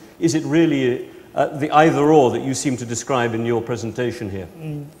well? And is it really the either-or that you seem to describe in your presentation here?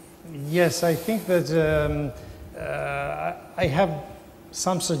 Yes, I think that I have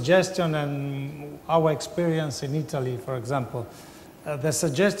some suggestion and our experience in Italy, for example. The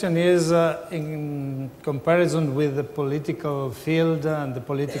suggestion is, in comparison with the political field and the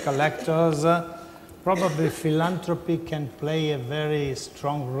political actors, probably philanthropy can play a very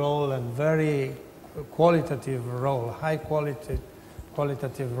strong role and very qualitative role, high qualitative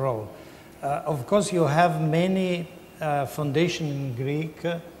role. Of course, you have many foundations in Greek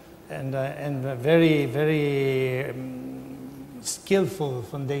and very, very skillful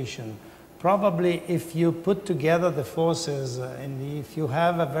foundation. Probably if you put together the forces and if you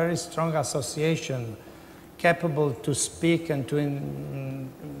have a very strong association capable to speak and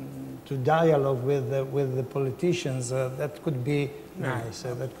to dialogue with the politicians, that could be nice.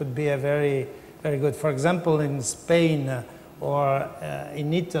 That could be a very, very good. For example, in Spain or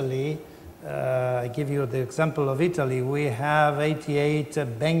in Italy, I give you the example of Italy, we have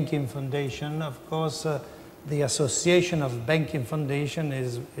 88 banking foundation. Of course, the association of banking foundation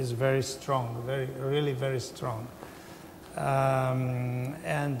is very strong, really very strong. The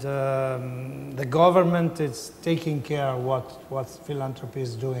government is taking care of what philanthropy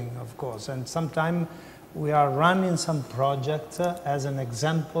is doing, of course. And sometimes we are running some projects as an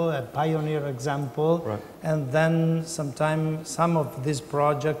example, a pioneer example, right. And then sometimes some of these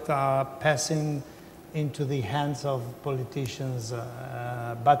projects are passing into the hands of politicians.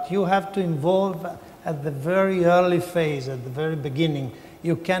 But you have to involve at the very early phase, at the very beginning.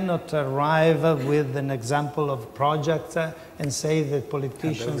 You cannot arrive with an example of project and say that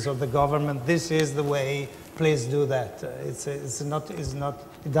politicians or the government, this is the way, please do that. It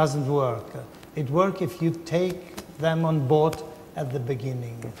doesn't work. It works if you take them on board at the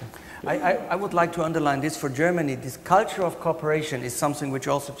beginning. I would like to underline this for Germany. This culture of cooperation is something which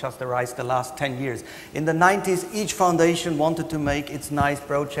also just arose the last 10 years. In the 90s, each foundation wanted to make its nice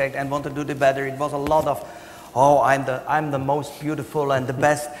project and wanted to do the better. It was a lot of, oh, I'm the most beautiful and the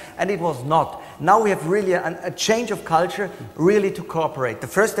best, and it was not. Now we have really a change of culture, really to cooperate. The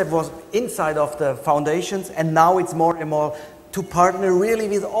first step was inside of the foundations, and now it's more and more to partner really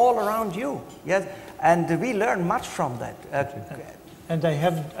with all around you. Yes, and we learn much from that. And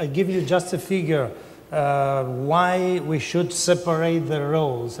I give you just a figure why we should separate the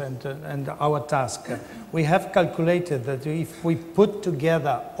roles and our task. We have calculated that if we put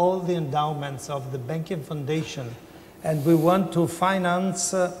together all the endowments of the banking foundation and we want to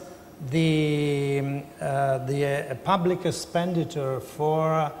finance the public expenditure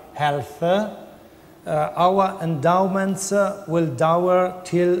for health, our endowments will dower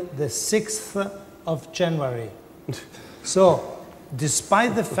till the 6th of January. So,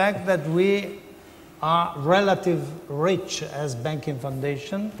 despite the fact that we are relatively rich as banking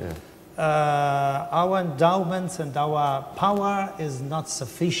foundation, our endowments and our power is not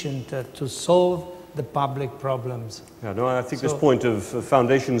sufficient to solve the public problems. Yeah, no, I think this point of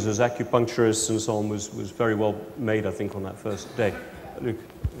foundations as acupuncturists and so on was very well made, I think, on that first day. Luc.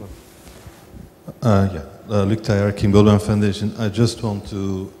 Luc Taillard, Kimbolden Foundation. I just want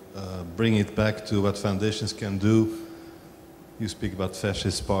to bring it back to what foundations can do. You speak about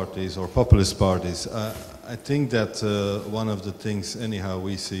fascist parties or populist parties. I think that one of the things, anyhow,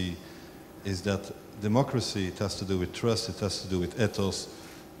 we see is that democracy, it has to do with trust, it has to do with ethos,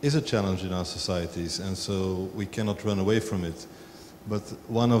 is a challenge in our societies, and so we cannot run away from it. But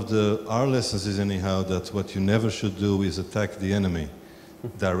one of our lessons is, anyhow, that what you never should do is attack the enemy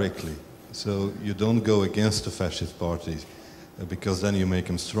directly. So you don't go against the fascist parties, because then you make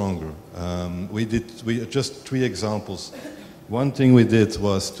them stronger. We just 3 examples. One thing we did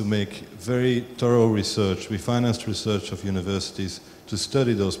was to make very thorough research. We financed research of universities to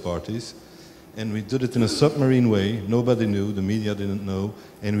study those parties, and we did it in a submarine way. Nobody knew, the media didn't know,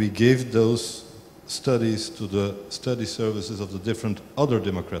 and we gave those studies to the study services of the different other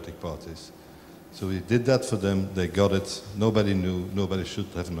democratic parties. So we did that for them, they got it, nobody knew, nobody should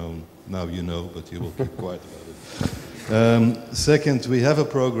have known. Now you know, but you will keep quiet about it. Second, we have a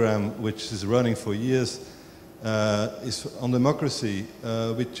program which is running for years, is on democracy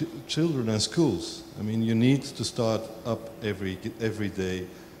with children and schools. I mean, you need to start up every day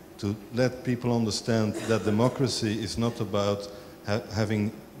to let people understand that democracy is not about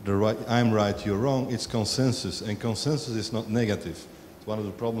having the right, I'm right, you're wrong, it's consensus, and consensus is not negative. One of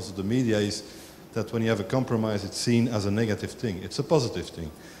the problems of the media is that when you have a compromise, it's seen as a negative thing. It's a positive thing.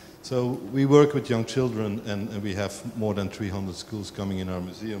 So we work with young children, and we have more than 300 schools coming in our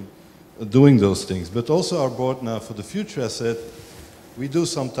museum doing those things. But also our board now for the future has said, we do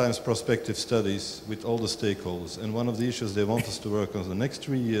sometimes prospective studies with all the stakeholders, and one of the issues they want us to work on the next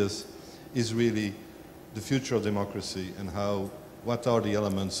 3 years is really the future of democracy and what are the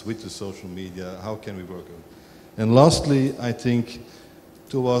elements with the social media, how can we work on it. And lastly, I think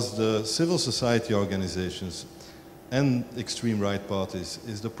towards the civil society organizations and extreme right parties,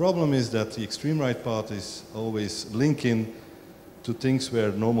 the problem is that the extreme right parties always link in to things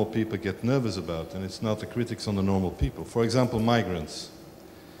where normal people get nervous about, and it's not the critics on the normal people. For example, migrants.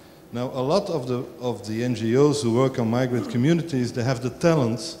 Now, a lot of the NGOs who work on migrant communities, they have the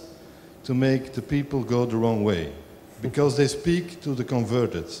talent to make the people go the wrong way, because they speak to the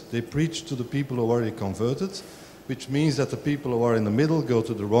converted. They preach to the people who are already converted, which means that the people who are in the middle go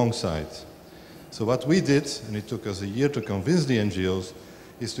to the wrong side. So what we did, and it took us a year to convince the NGOs,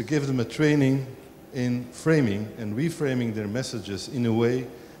 is to give them a training in framing and reframing their messages in a way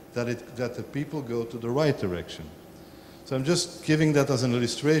that the people go to the right direction. So I'm just giving that as an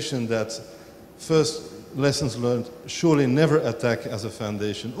illustration that first, lessons learned, surely never attack as a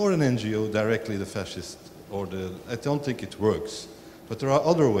foundation or an NGO directly the fascist I don't think it works. But there are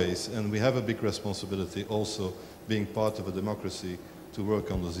other ways, and we have a big responsibility also being part of a democracy to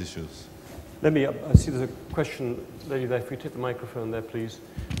work on those issues. Let me, I see there's a question, lady there, if you take the microphone there, please.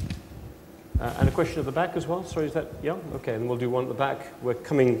 And a question at the back as well, sorry, is that, yeah? Okay, and we'll do one at the back. We're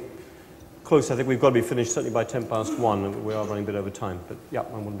coming close, I think we've got to be finished certainly by 1:10, and we are running a bit over time, but yeah, I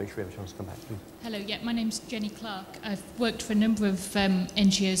want to make sure we have a chance to come back, please. Hello, yeah, my name's Jenny Clark. I've worked for a number of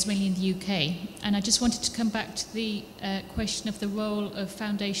NGOs, mainly in the UK, and I just wanted to come back to the question of the role of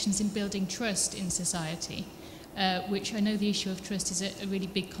foundations in building trust in society, which I know the issue of trust is a really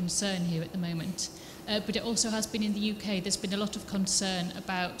big concern here at the moment. But it also has been in the UK. There's been a lot of concern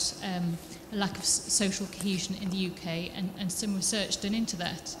about a lack of social cohesion in the UK, and some research done into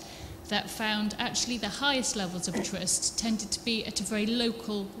that found actually the highest levels of trust tended to be at a very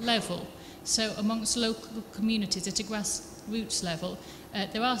local level. So amongst local communities at a grassroots level,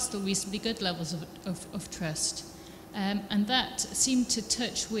 there are still reasonably good levels of trust. And that seemed to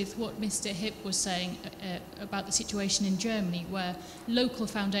touch with what Mr. Hipp was saying about the situation in Germany, where local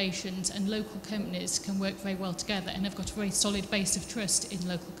foundations and local companies can work very well together and have got a very solid base of trust in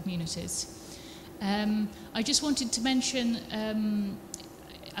local communities. I just wanted to mention,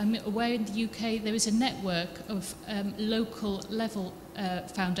 I'm aware in the UK there is a network of local level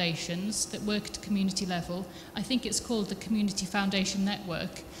foundations that work at community level. I think it's called the Community Foundation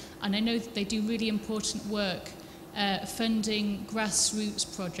Network, and I know that they do really important work funding grassroots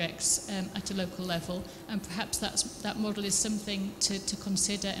projects at a local level, and perhaps that model is something to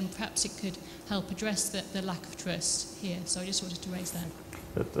consider, and perhaps it could help address the lack of trust here. So I just wanted to raise that.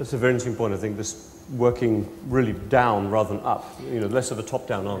 That's a very interesting point. I think this working really down rather than up, less of a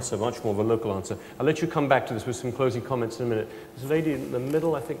top-down answer, much more of a local answer. I'll let you come back to this with some closing comments in a minute. There's a lady in the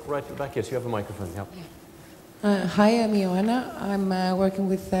middle, I think, right at the back. Yes, you have a microphone. Yeah. Hi, I'm Joanna. I'm working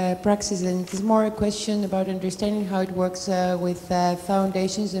with Praxis, and it's more a question about understanding how it works with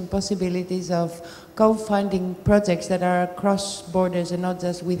foundations and possibilities of co-funding projects that are across borders and not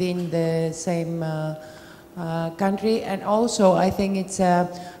just within the same country. And also, I think it's a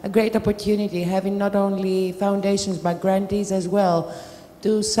great opportunity having not only foundations but grantees as well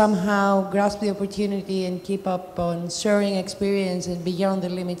to somehow grasp the opportunity and keep up on sharing experience and beyond the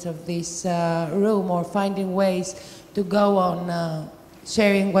limits of this room, or finding ways to go on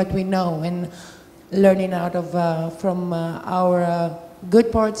sharing what we know and learning out of from our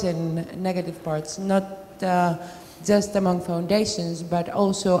good parts and negative parts, not just among foundations but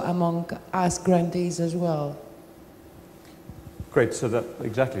also among us grantees as well. Great, so that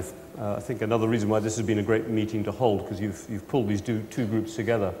exactly. I think another reason why this has been a great meeting to hold, because you've pulled these two groups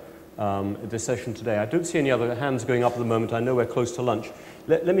together at this session today. I don't see any other hands going up at the moment. I know we're close to lunch.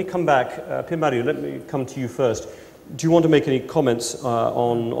 Let me come back. Pier, let me come to you first. Do you want to make any comments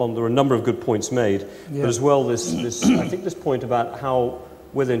on there are a number of good points made, but as well this I think this point about how,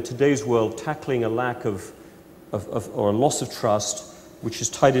 whether in today's world tackling a lack of or a loss of trust which is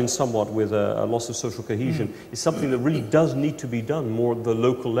tied in somewhat with a loss of social cohesion, is something that really does need to be done more at the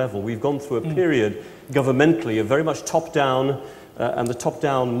local level. We've gone through a period governmentally of very much top-down, and the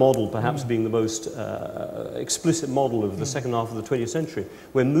top-down model perhaps being the most explicit model of the second half of the 20th century.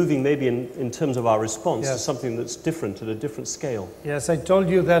 We're moving maybe in terms of our response to something that's different, at a different scale. Yes, I told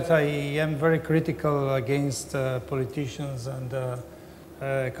you that I am very critical against politicians and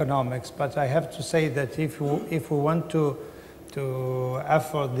economics, but I have to say that if we want to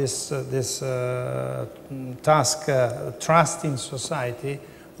effort this task, trust in society,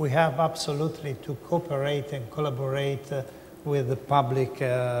 we have absolutely to cooperate and collaborate with the public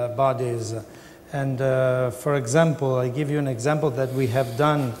bodies. And for example, I give you an example that we have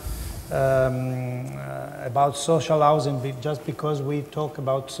done about social housing, just because we talk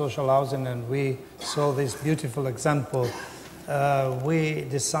about social housing and we saw this beautiful example. We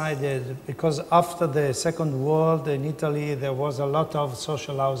decided, because after the Second World in Italy, there was a lot of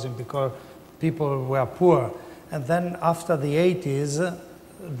social housing because people were poor. And then after the 80s,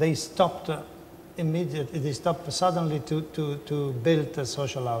 they stopped immediately, they stopped suddenly to build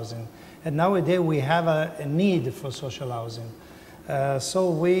social housing. And nowadays we have a need for social housing.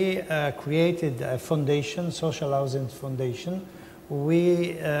 So we created a foundation, Social Housing Foundation.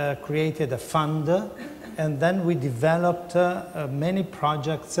 We created a fund, and then we developed many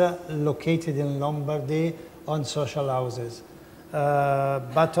projects located in Lombardy on social houses.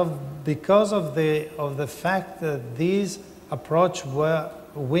 But because of the fact that these approaches were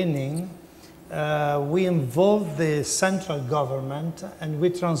winning, we involved the central government and we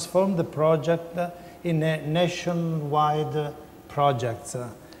transformed the project in a nationwide project.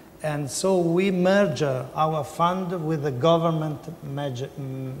 And so we merge our fund with the government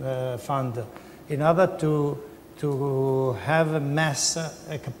fund in order to have a mass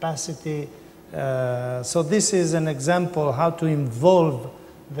capacity. So this is an example how to involve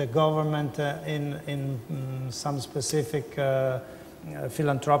the government in some specific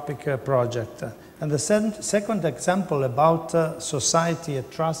philanthropic project. And the second example about society,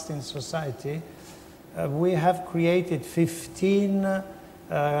 trust in society, we have created 15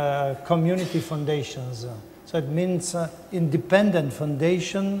 community foundations. So it means independent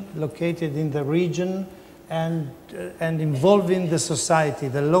foundation located in the region and involving the society,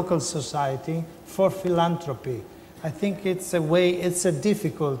 the local society, for philanthropy. I think it's a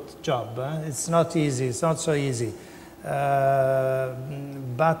difficult job. It's not easy, it's not so easy.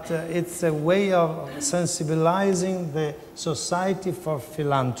 But it's a way of sensibilizing the society for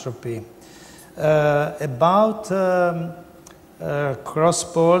philanthropy. About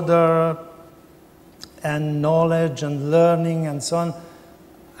cross-border and knowledge and learning and so on,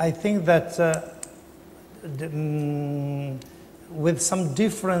 I think that with some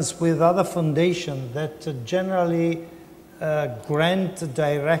difference with other foundations that generally grant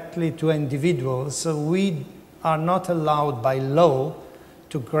directly to individuals, we are not allowed by law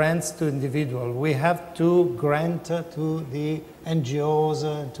to grant to individuals. We have to grant to the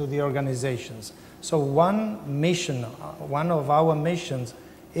NGOs, to the organizations. So one mission, one of our missions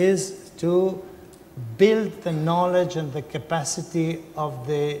is to build the knowledge and the capacity of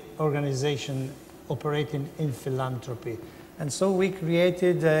the organization operating in philanthropy. And so we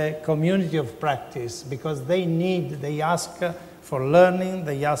created a community of practice because they ask for learning,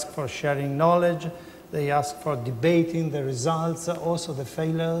 they ask for sharing knowledge, they ask for debating the results, also the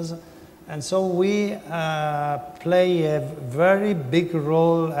failures. And so we play a very big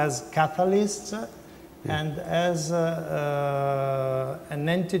role as catalysts and as an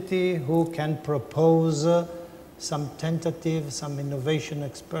entity who can propose some tentative, some innovation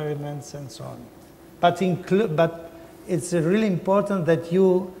experiments and so on. But it's really important that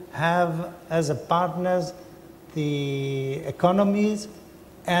you have as a partners the economies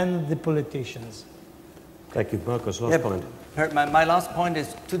and the politicians. Thank you, Markus. Last point. My last point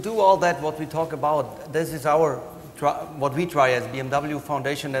is to do all that what we talk about. This is what we try as BMW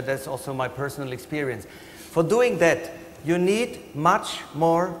Foundation, and that's also my personal experience. For doing that, you need much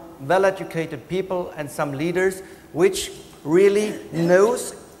more well-educated people and some leaders which really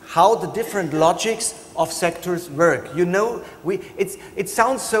knows how the different logics of sectors work. You know, it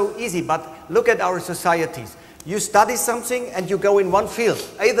sounds so easy, but look at our societies. You study something and you go in one field.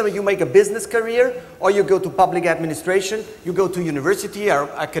 Either you make a business career or you go to public administration, you go to university or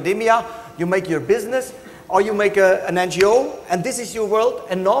academia, you make your business, or you make an NGO, and this is your world.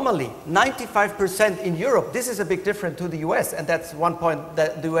 And normally, 95% in Europe, this is a big difference to the US, and that's one point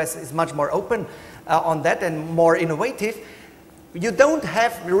that the US is much more open on that and more innovative. You don't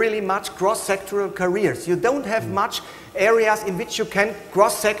have really much cross-sectoral careers. You don't have much areas in which you can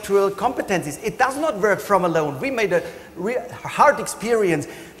cross-sectoral competencies. It does not work from alone. We made a hard experience.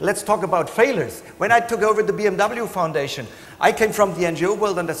 Let's talk about failures. When I took over the BMW Foundation, I came from the NGO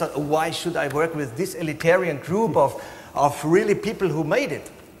world and I thought, oh, why should I work with this elitarian group of really people who made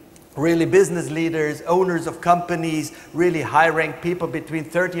it? Really business leaders, owners of companies, really high-ranked people between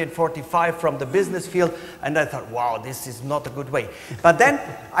 30 and 45 from the business field. And I thought, wow, this is not a good way. But then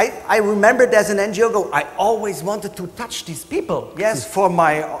I remembered as an NGO, I always wanted to touch these people, yes, for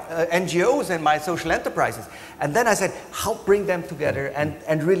my NGOs and my social enterprises. And then I said, how bring them together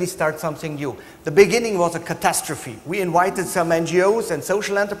and really start something new? The beginning was a catastrophe. We invited some NGOs and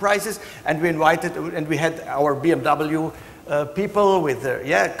social enterprises, and we had our BMW people with,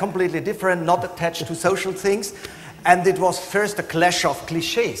 completely different, not attached to social things. And it was first a clash of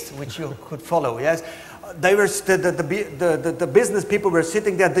cliches, which you could follow, yes. They were, the business people were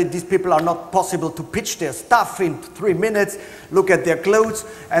sitting there, these people are not possible to pitch their stuff in 3 minutes, look at their clothes,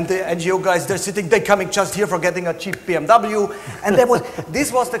 and the NGO guys, they're coming just here for getting a cheap BMW. And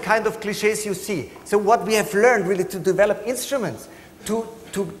this was the kind of cliches you see. So what we have learned really to develop instruments,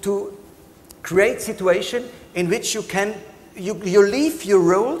 to create situation in which you can you leave your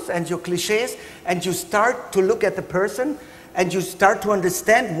roles and your cliches and you start to look at the person and you start to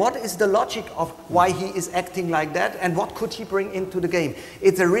understand what is the logic of why he is acting like that and what could he bring into the game.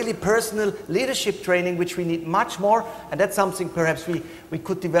 It's a really personal leadership training which we need much more, and that's something perhaps we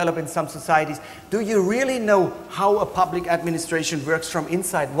could develop in some societies. Do you really know how a public administration works from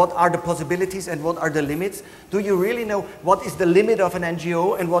inside? What are the possibilities and what are the limits? Do you really know what is the limit of an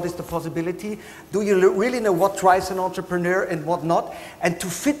NGO and what is the possibility? Do you really know what drives an entrepreneur and what not? And to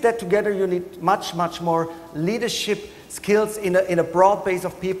fit that together you need much, much more leadership skills in a broad base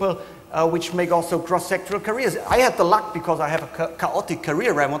of people which make also cross-sectoral careers. I had the luck because I have a chaotic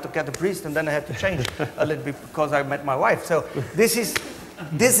career. I want to get a priest and then I had to change a little bit because I met my wife. So this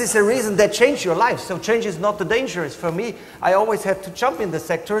is a reason that changed your life. So change is not the dangerous. For me, I always had to jump in the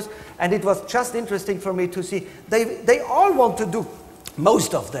sectors, and it was just interesting for me to see they all want to do.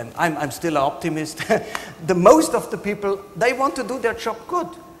 Most of them, I'm still an optimist, the most of the people, they want to do their job good.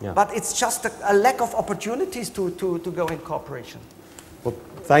 Yeah. But it's just a lack of opportunities to go in cooperation. Well,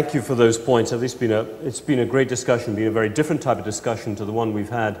 thank you for those points. It's been a great discussion, been a very different type of discussion to the one we've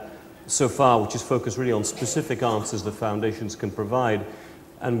had so far, which is focused really on specific answers that foundations can provide.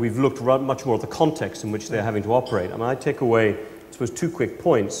 And we've looked much more at the context in which they're having to operate. I mean, I take away, I suppose, 2 quick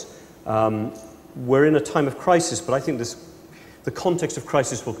points. We're in a time of crisis, but I think the context of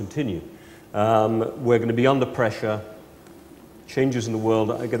crisis will continue. We're going to be under pressure. Changes in the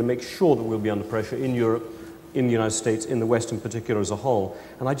world are going to make sure that we'll be under pressure in Europe, in the United States, in the West in particular as a whole.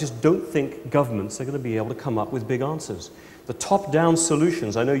 And I just don't think governments are going to be able to come up with big answers. The top-down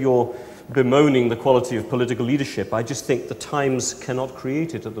solutions, I know you're bemoaning the quality of political leadership. I just think the times cannot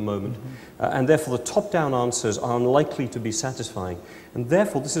create it at the moment. And therefore the top-down answers are unlikely to be satisfying. And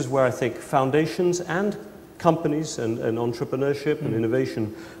therefore this is where I think foundations and companies and entrepreneurship and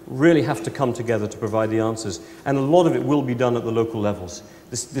innovation really have to come together to provide the answers. And a lot of it will be done at the local levels.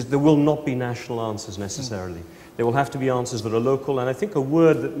 There will not be national answers necessarily. There will have to be answers that are local, and I think a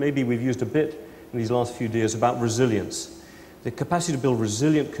word that maybe we've used a bit in these last few years about resilience. The capacity to build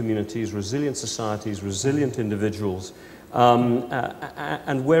resilient communities, resilient societies, resilient individuals,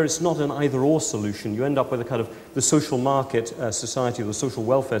 and where it's not an either-or solution, you end up with a kind of the social market society, or the social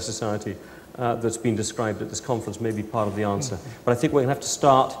welfare society, that's been described at this conference may be part of the answer. But I think we're going to have to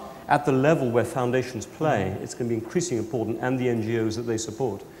start at the level where foundations play. It's going to be increasingly important, and the NGOs that they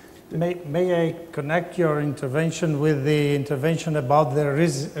support. May I connect your intervention with the intervention about the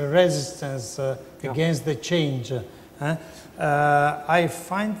resistance against the change? I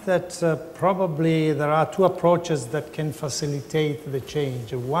find that probably there are 2 approaches that can facilitate the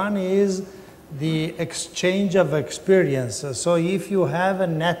change. One is the exchange of experience. So if you have a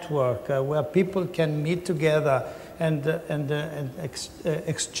network where people can meet together and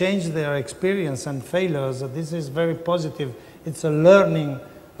exchange their experience and failures, this is very positive. It's a learning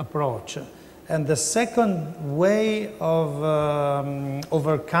approach. And the second way of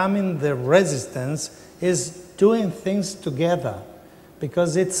overcoming the resistance is doing things together,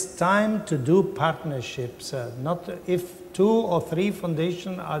 because it's time to do partnerships. Not if 2 or 3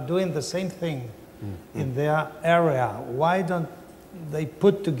 foundations are doing the same thing in their area, why don't they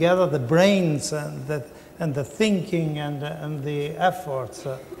put together the brains and the thinking and the efforts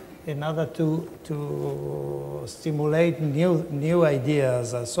in order to stimulate new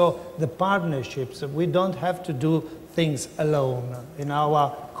ideas? So the partnerships, we don't have to do things alone in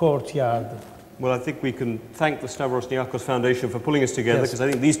our courtyard. Well, I think we can thank the Stavros Niarchos Foundation for pulling us together, because I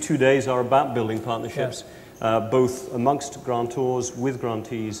think these 2 days are about building partnerships, both amongst grantors, with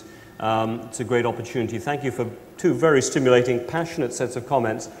grantees. It's a great opportunity. Thank you for 2 very stimulating, passionate sets of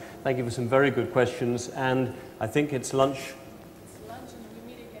comments. Thank you for some very good questions, and I think it's lunch. It's lunch and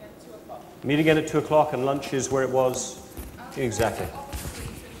we meet again at 2 o'clock. Meet again at 2 o'clock, and lunch is where it was. Exactly.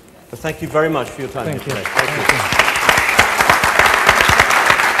 But thank you very much for your time here today. Thank you.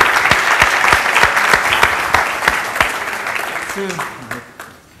 To